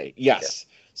Valentine's Day. Yes,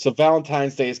 yeah. So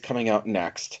Valentine's Day is coming out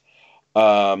next,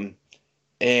 so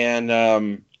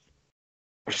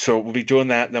we'll be doing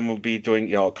that. And then we'll be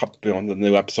doing a couple. The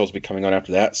new episodes will be coming on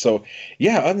after that. So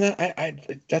yeah, other than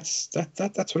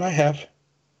that, that's what I have.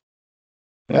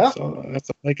 That's all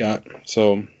I got.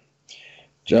 So,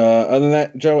 other than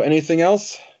that, Joe, anything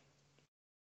else?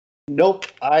 Nope,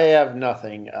 I have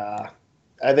nothing.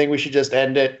 I think we should just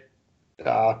end it.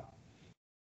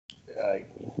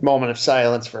 Moment of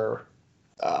silence for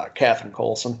Catherine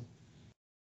Coulson.